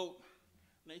in a boat,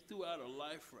 and they threw out a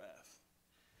life raft,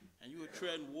 and you were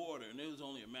treading water, and it was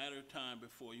only a matter of time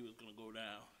before you was going to go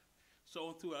down.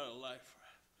 Someone threw out a life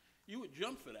raft. You would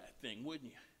jump for that thing,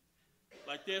 wouldn't you?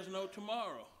 Like there's no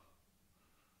tomorrow.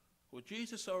 Well,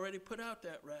 Jesus already put out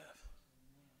that raft.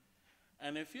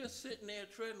 And if you're sitting there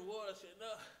treading water saying,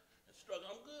 no, and struggling,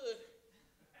 I'm good.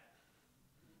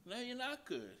 No, you're not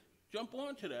good. Jump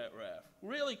onto that raft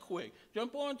really quick.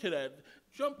 Jump onto that.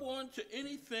 Jump onto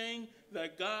anything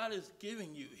that God is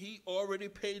giving you. He already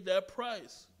paid that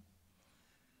price.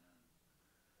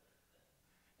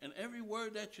 And every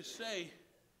word that you say,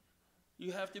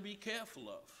 you have to be careful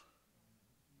of.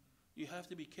 You have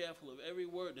to be careful of every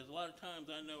word. There's a lot of times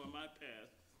I know in my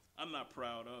past, I'm not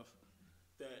proud of,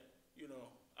 that,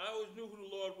 I always knew who the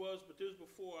Lord was, but this was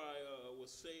before I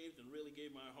was saved and really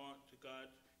gave my heart to God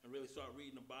and really started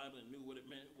reading the Bible and knew what it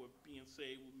meant, what being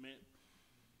saved meant.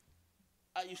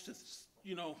 I used to,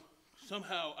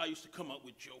 somehow I used to come up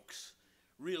with jokes,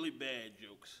 really bad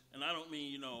jokes. And I don't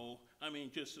mean,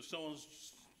 just if someone's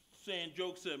saying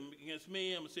jokes against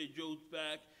me, I'm going to say jokes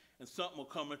back, and something will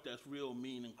come up that's real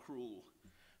mean and cruel.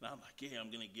 And I'm like, yeah, I'm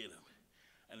going to get him.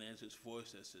 And there's this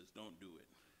voice that says, don't do it.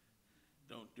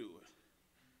 Don't do it.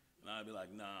 And I'll be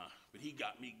like, nah, but he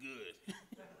got me good.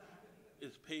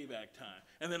 It's payback time.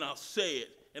 And then I'll say it,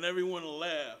 and everyone will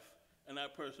laugh, and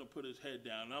that person will put his head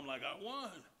down, and I'm like, I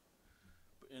won.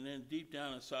 And then deep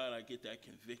down inside, I get that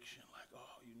conviction, like,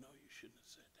 oh, you shouldn't have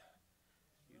said that.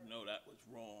 That was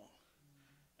wrong.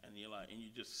 And you're like, and you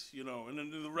just, and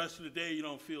then the rest of the day, you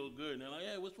don't feel good. And they're like,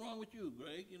 hey, what's wrong with you,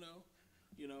 Greg?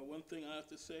 One thing I have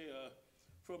to say,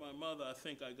 from my mother, I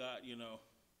think I got,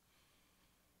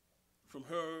 from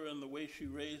her and the way she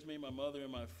raised me, my mother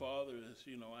and my father, is,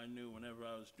 I knew whenever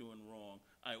I was doing wrong,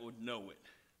 I would know it.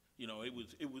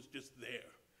 It was just there,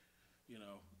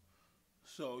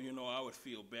 So, I would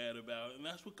feel bad about it. And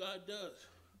that's what God does.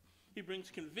 He brings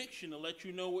conviction to let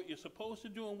you know what you're supposed to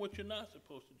do and what you're not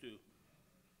supposed to do.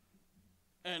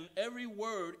 And every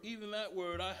word, even that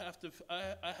word, I have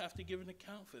to give an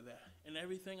account for that in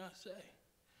everything I say.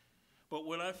 But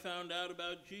when I found out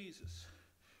about Jesus,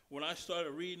 when I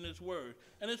started reading his word,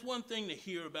 and it's one thing to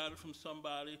hear about it from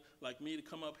somebody like me to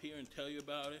come up here and tell you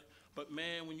about it, but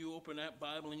man, when you open that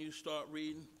Bible and you start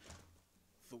reading,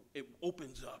 it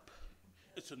opens up.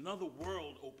 It's another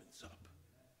world opens up.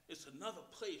 It's another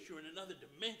place. You're in another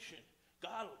dimension.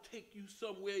 God will take you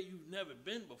somewhere you've never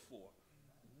been before.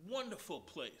 Wonderful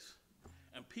place.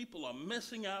 And people are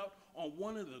missing out on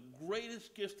one of the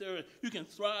greatest gifts there is. You can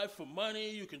thrive for money,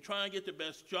 you can try and get the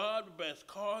best job, the best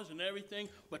cars and everything,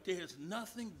 but there's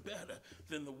nothing better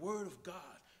than the Word of God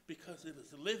because it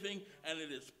is living and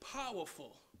it is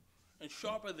powerful and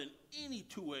sharper than any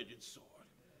two-edged sword.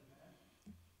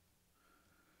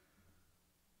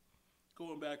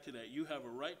 Going back to that, you have a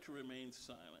right to remain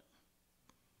silent.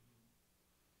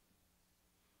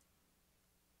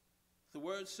 The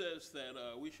word says that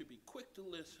we should be quick to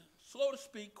listen, slow to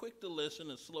speak, quick to listen,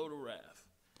 and slow to wrath.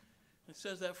 It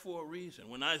says that for a reason.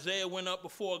 When Isaiah went up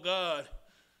before God,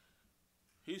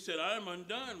 he said, I am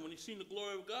undone. When he seen the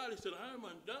glory of God, he said, I am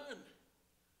undone.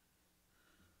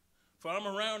 For I'm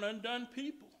around undone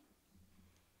people.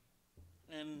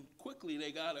 And quickly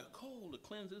they got a coal to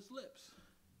cleanse his lips.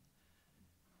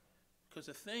 Because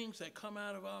the things that come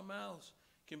out of our mouths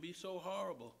can be so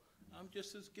horrible. I'm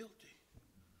just as guilty.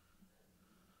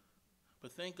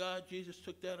 But thank God Jesus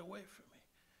took that away from me.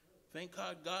 Thank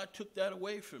God God took that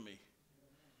away from me.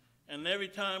 And every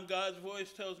time God's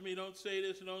voice tells me don't say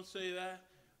this and don't say that,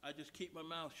 I just keep my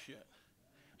mouth shut.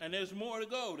 And there's more to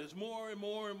go. There's more and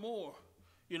more and more.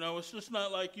 It's just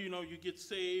not like, you get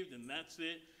saved and that's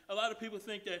it. A lot of people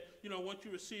think that, once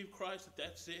you receive Christ,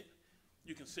 that's it.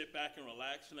 You can sit back and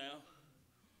relax now.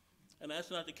 And that's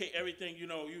not the case. Everything, you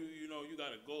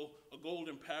got a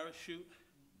golden parachute.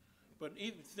 But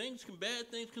even bad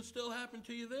things can still happen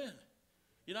to you then.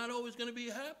 You're not always going to be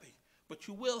happy, but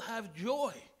you will have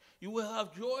joy. You will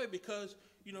have joy because,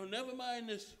 never mind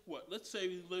this, let's say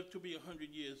we live to be 100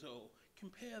 years old.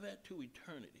 Compare that to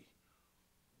eternity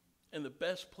in the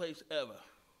best place ever.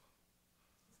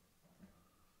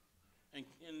 And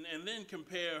then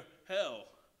compare hell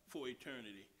for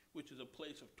eternity, which is a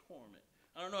place of torment.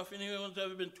 I don't know if anyone's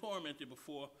ever been tormented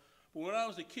before, but when I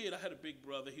was a kid, I had a big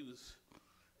brother. He was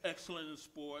excellent in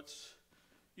sports.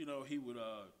 He would,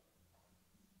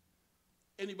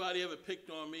 anybody ever picked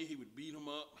on me, he would beat him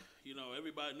up.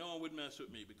 No one would mess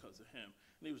with me because of him.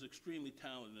 And he was extremely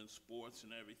talented in sports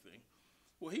and everything.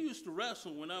 Well, he used to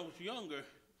wrestle when I was younger.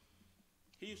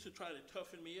 He used to try to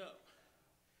toughen me up.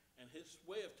 And his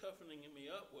way of toughening me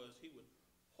up was he would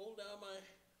hold down my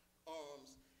arms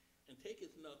and take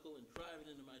his knuckle and drive it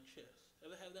into my chest.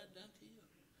 Ever have that done to you?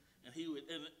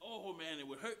 And oh man, it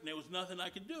would hurt, and there was nothing I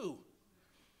could do.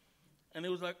 And it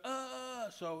was like,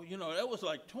 so, that was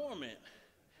like torment.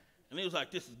 And he was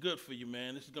like, this is good for you,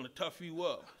 man. This is going to toughen you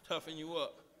up.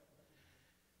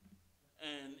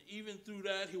 And even through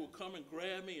that, he would come and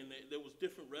grab me, and there was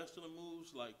different wrestling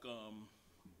moves like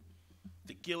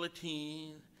the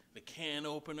guillotine, the can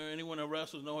opener. Anyone that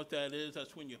wrestles know what that is.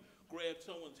 That's when you grab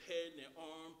someone's head and their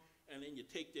arm, and then you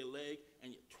take their leg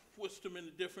and you twist them in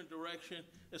a different direction.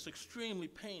 It's extremely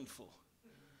painful.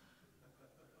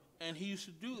 And he used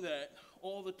to do that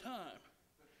all the time.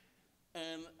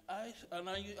 And I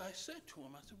said to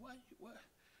him, I said, what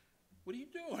are you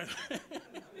doing?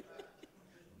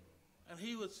 And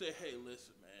he would say, hey,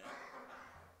 listen, man.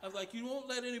 I was like, you won't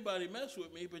let anybody mess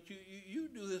with me, but you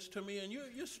do this to me, and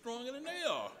you're stronger than they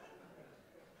are.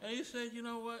 And he said, you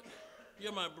know what?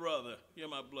 You're my brother. You're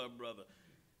my blood brother.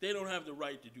 They don't have the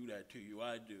right to do that to you.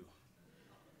 I do.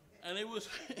 And it was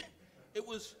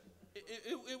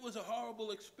a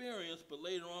horrible experience, but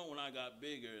later on when I got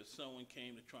bigger, someone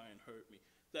came to try and hurt me.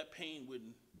 That pain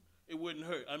wouldn't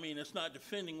hurt. I mean, it's not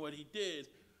defending what he did,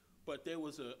 but there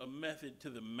was a method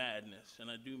to the madness, and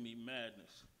I do mean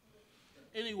madness.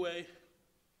 Anyway,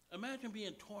 imagine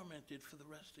being tormented for the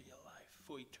rest of your life,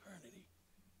 for eternity.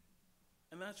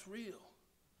 And that's real.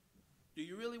 Do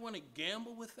you really want to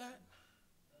gamble with that?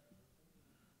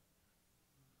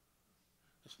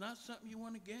 It's not something you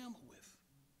want to gamble with.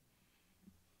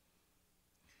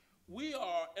 We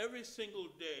are, every single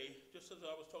day, just as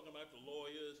I was talking about the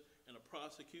lawyers and the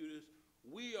prosecutors,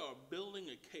 we are building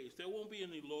a case. There won't be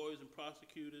any lawyers and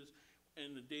prosecutors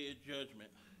in the day of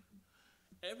judgment.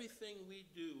 Everything we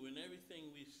do and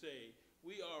everything we say,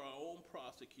 we are our own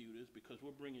prosecutors because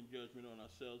we're bringing judgment on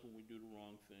ourselves when we do the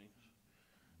wrong things.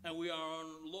 And we are our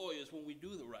own lawyers when we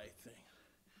do the right thing.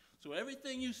 So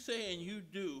everything you say and you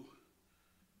do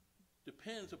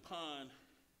depends upon,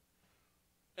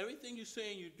 everything you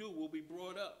say and you do will be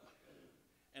brought up.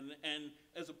 And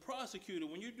as a prosecutor,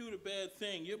 when you do the bad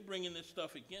thing, you're bringing this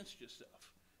stuff against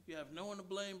yourself. You have no one to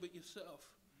blame but yourself.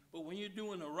 But when you're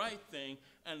doing the right thing,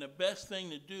 and the best thing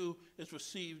to do is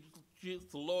receive the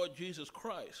Lord Jesus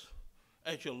Christ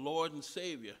as your Lord and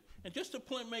Savior. And just to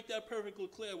make that perfectly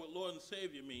clear what Lord and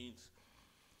Savior means,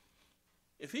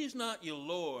 if he's not your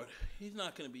Lord, he's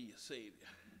not going to be your Savior.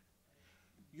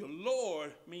 Your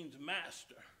Lord means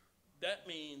master. That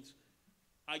means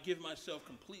I give myself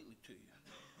completely to you.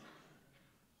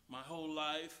 My whole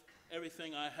life,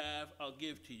 everything I have, I'll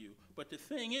give to you. But the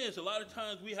thing is, a lot of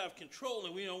times we have control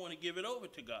and we don't want to give it over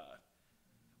to God.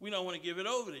 We don't want to give it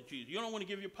over to Jesus. You don't want to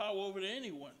give your power over to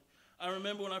anyone. I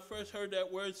remember when I first heard that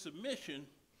word submission,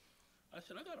 I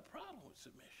said, I got a problem with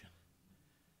submission.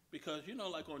 Because, you know,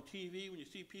 like on TV, when you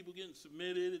see people getting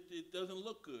submitted, it doesn't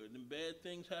look good. And bad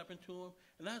things happen to them.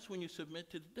 And that's when you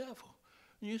submit to the devil.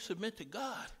 When you submit to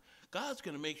God, God's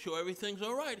going to make sure everything's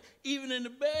all right. Even in the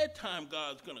bad time,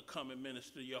 God's going to come and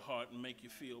minister to your heart and make you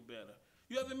feel better.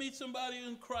 You ever meet somebody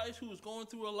in Christ who was going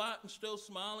through a lot and still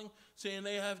smiling, saying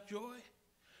they have joy?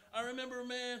 I remember a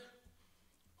man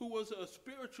who was a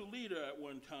spiritual leader at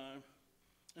one time,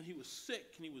 and he was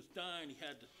sick and he was dying. He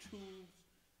had the tubes,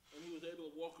 and he was able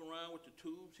to walk around with the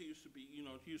tubes. He used to be,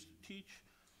 he used to teach.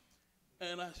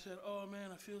 And I said, oh,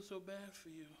 man, I feel so bad for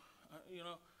you.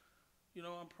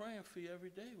 I'm praying for you every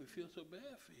day. We feel so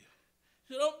bad for you.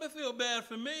 He said, don't feel bad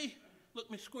for me.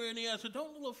 Looked me square in the eye and said,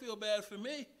 don't feel bad for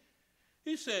me.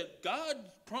 He said, God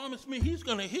promised me he's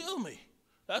going to heal me.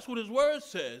 That's what his word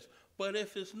says. But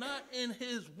if it's not in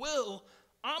his will,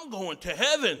 I'm going to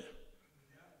heaven.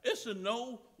 It's a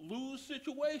no-lose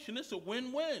situation. It's a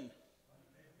win-win.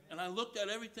 And I looked at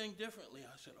everything differently.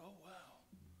 I said, oh, wow.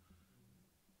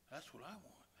 That's what I want.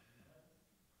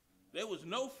 There was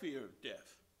no fear of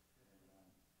death.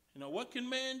 What can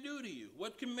man do to you?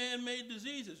 What can man-made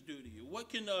diseases do to you? What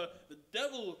can the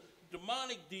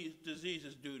demonic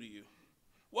diseases do to you?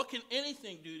 What can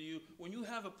anything do to you when you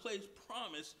have a place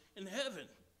promised in heaven?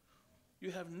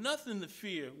 You have nothing to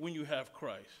fear when you have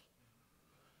Christ.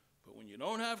 But when you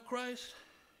don't have Christ,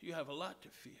 you have a lot to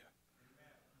fear.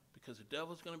 Because the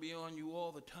devil's going to be on you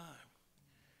all the time.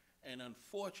 And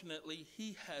unfortunately,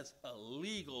 he has a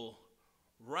legal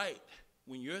right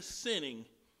when you're sinning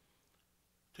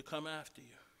to come after you.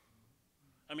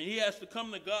 I mean, he has to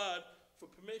come to God for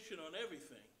permission on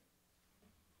everything.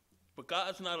 But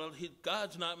God's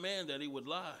not man that he would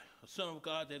lie, a son of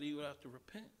God that he would have to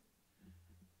repent.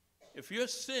 If you're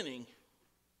sinning,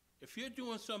 if you're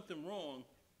doing something wrong,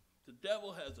 the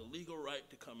devil has a legal right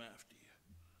to come after you.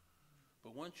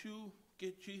 But once you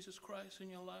get Jesus Christ in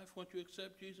your life, once you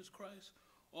accept Jesus Christ,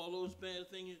 all those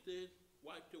bad things you did,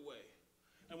 wiped away.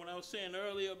 And when I was saying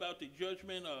earlier about the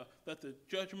judgment, that the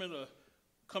judgment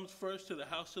comes first to the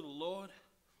house of the Lord,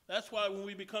 that's why when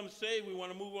we become saved, we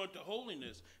want to move on to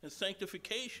holiness and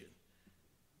sanctification.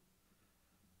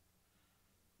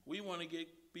 We want to get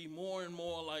be more and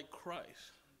more like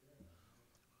Christ.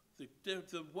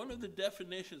 One of the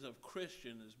definitions of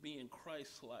Christian is being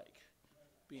Christ-like,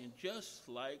 being just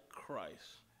like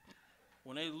Christ.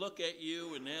 When they look at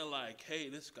you and they're like, hey,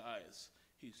 this guy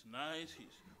he's nice,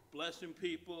 he's blessing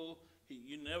people,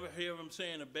 you never hear him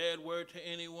saying a bad word to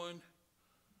anyone.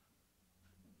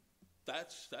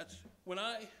 That's when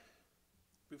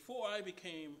before I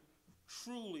became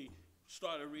truly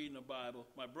started reading the Bible,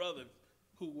 my brother,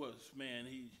 who was, man,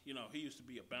 he used to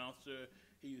be a bouncer.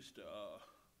 He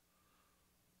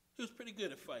was pretty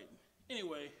good at fighting.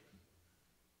 Anyway,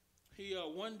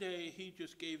 one day he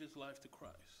just gave his life to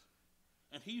Christ.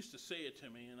 And he used to say it to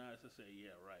me, and I used to say, yeah,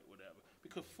 right, whatever.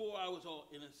 Because before I was all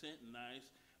innocent and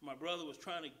nice. My brother was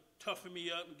trying to toughen me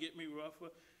up and get me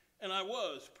rougher. And I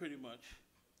was, pretty much,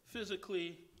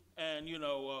 physically and,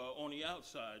 on the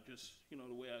outside, just, the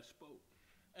way I spoke.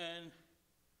 And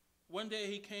one day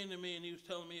he came to me and he was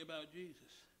telling me about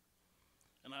Jesus.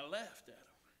 And I laughed at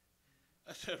him.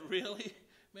 I said, really?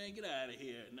 Man, get out of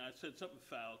here. And I said something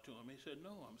foul to him. He said,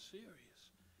 no, I'm serious.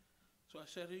 So I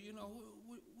said,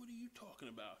 what are you talking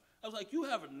about? I was like, you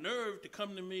have a nerve to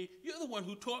come to me. You're the one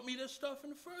who taught me this stuff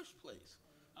in the first place.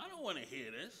 I don't want to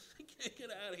hear this. Get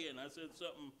out of here. And I said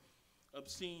something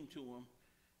obscene to him.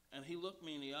 And he looked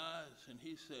me in the eyes and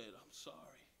he said, I'm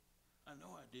sorry. I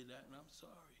know I did that and I'm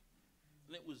sorry.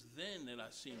 And it was then that I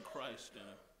seen Christ in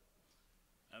him.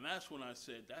 And that's when I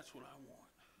said, that's what I want.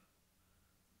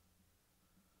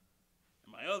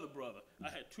 My other brother, I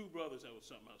had two brothers that was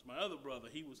something else. My other brother,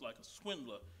 he was like a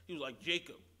swindler. He was like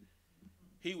Jacob.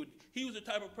 He was the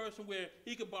type of person where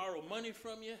he could borrow money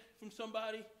from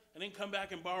somebody, and then come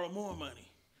back and borrow more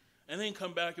money, and then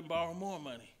come back and borrow more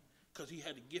money, because he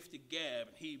had the gift of gab,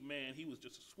 and he was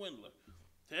just a swindler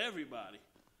to everybody.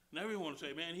 And everyone would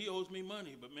say, man, he owes me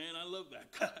money, but man, I love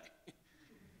that guy.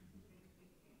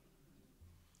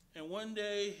 And one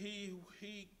day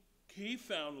he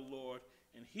found the Lord.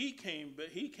 And he came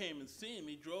and seen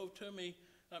me, drove to me,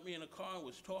 got me in a car and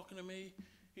was talking to me.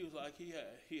 He was like, he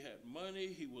had money,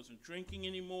 he wasn't drinking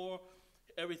anymore,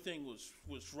 everything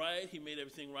was right, he made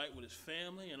everything right with his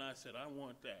family, and I said, I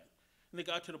want that. And it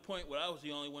got to the point where I was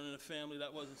the only one in the family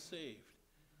that wasn't saved.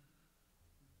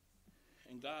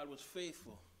 And God was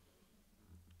faithful.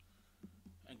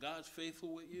 And God's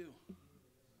faithful with you.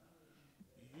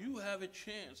 You have a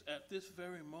chance at this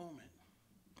very moment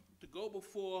to go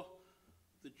before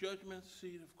the judgment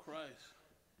seat of Christ,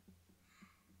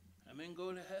 and then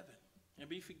go to heaven and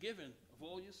be forgiven of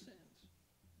all your sins.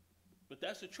 But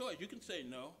that's a choice. You can say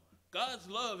no. God's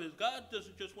love is, God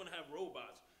doesn't just want to have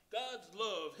robots. God's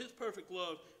love, his perfect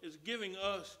love, is giving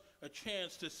us a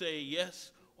chance to say yes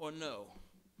or no.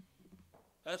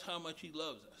 That's how much he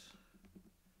loves us.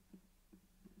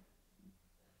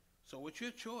 So it's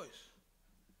your choice.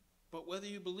 But whether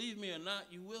you believe me or not,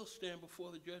 you will stand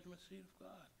before the judgment seat of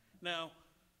God. Now,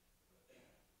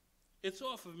 it's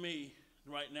off of me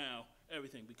right now,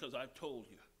 everything, because I've told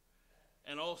you.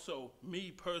 And also, me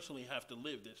personally have to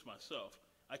live this myself.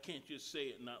 I can't just say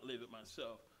it and not live it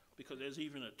myself, because there's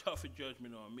even a tougher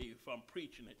judgment on me if I'm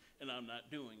preaching it and I'm not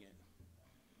doing it.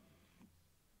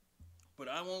 But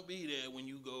I won't be there when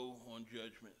you go on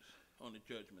the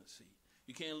judgment seat.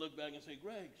 You can't look back and say,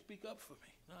 Greg, speak up for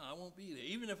me. No, I won't be there.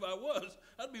 Even if I was,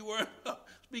 I'd be worried about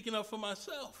speaking up for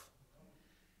myself.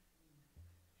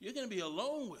 You're going to be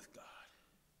alone with God.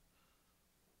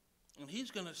 And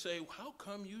he's going to say, how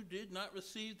come you did not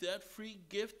receive that free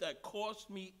gift that cost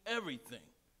me everything?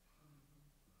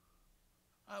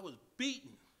 I was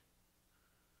beaten.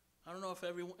 I don't know if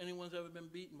anyone's ever been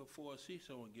beaten before or see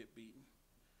someone get beaten.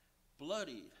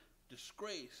 Bloodied,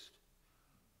 disgraced,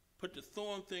 put the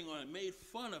thorn thing on it, made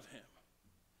fun of him.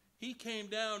 He came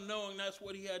down knowing that's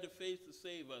what he had to face to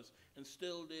save us, and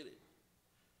still did it.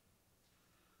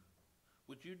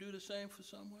 Would you do the same for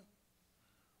someone?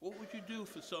 What would you do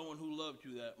for someone who loved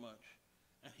you that much?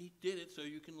 And he did it so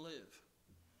you can live.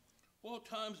 Well,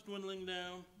 time's dwindling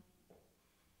down.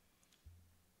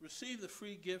 Receive the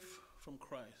free gift from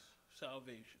Christ,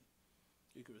 salvation.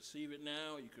 You can receive it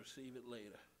now, or you can receive it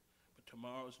later. But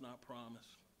tomorrow's not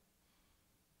promised.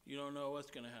 You don't know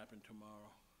what's going to happen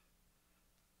tomorrow.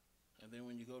 And then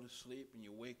when you go to sleep and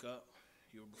you wake up,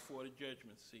 you're before the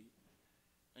judgment seat.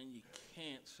 And you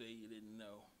can't say you didn't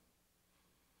know.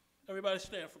 Everybody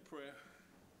stand for prayer.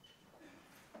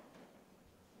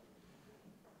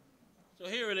 So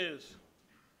here it is.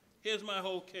 Here's my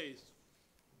whole case.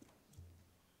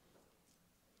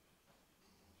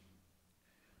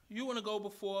 You want to go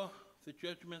before the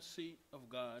judgment seat of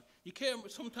God.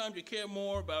 Sometimes you care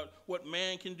more about what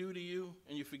man can do to you,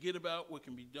 and you forget about what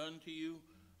can be done to you.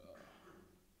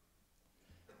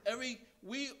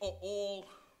 we are all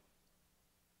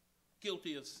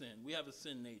guilty of sin. We have a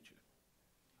sin nature.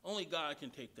 Only God can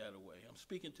take that away. I'm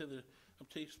speaking to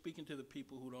the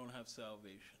people who don't have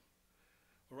salvation.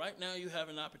 But right now you have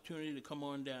an opportunity to come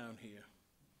on down here.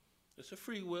 It's a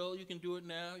free will. You can do it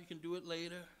now. You can do it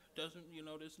later. Doesn't,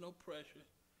 there's no pressure.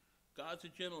 God's a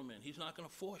gentleman. He's not going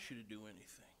to force you to do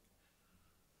anything.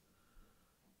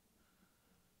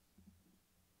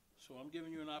 So I'm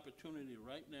giving you an opportunity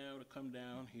right now to come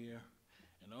down here.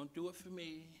 And don't do it for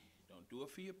me. Don't do it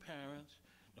for your parents.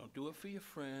 Don't do it for your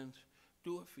friends.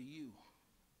 Do it for you.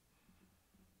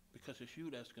 Because it's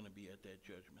you that's going to be at that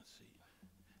judgment seat.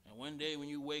 And one day when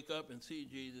you wake up and see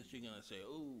Jesus, you're going to say,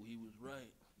 oh, he was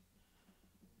right.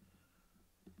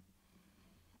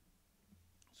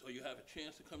 So you have a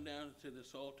chance to come down to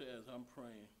this altar as I'm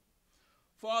praying.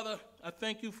 Father, I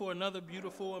thank you for another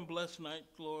beautiful and blessed night,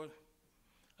 Lord.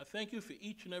 I thank you for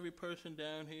each and every person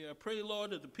down here. I pray,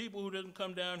 Lord, that the people who didn't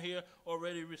come down here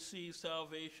already received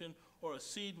salvation, or a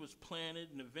seed was planted,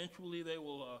 and eventually they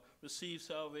will receive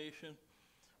salvation.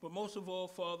 But most of all,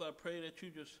 Father, I pray that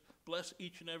you just bless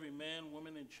each and every man,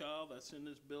 woman, and child that's in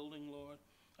this building, Lord.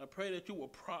 I pray that you will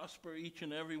prosper each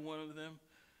and every one of them,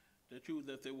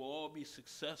 that they will all be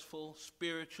successful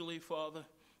spiritually, Father,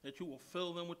 that you will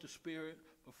fill them with the Spirit.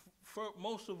 But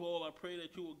most of all, I pray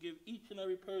that you will give each and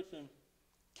every person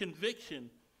conviction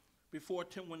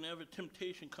whenever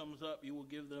temptation comes up. You will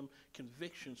give them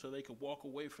conviction so they can walk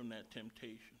away from that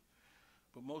temptation.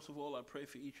 But most of all, I pray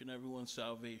for each and everyone's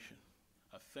salvation.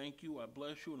 I thank you, I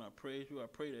bless you, and I praise you. I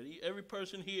pray that every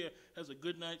person here has a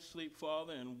good night's sleep,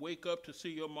 Father, and wake up to see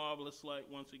your marvelous light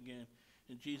once again.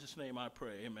 In Jesus' name I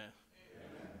pray, amen.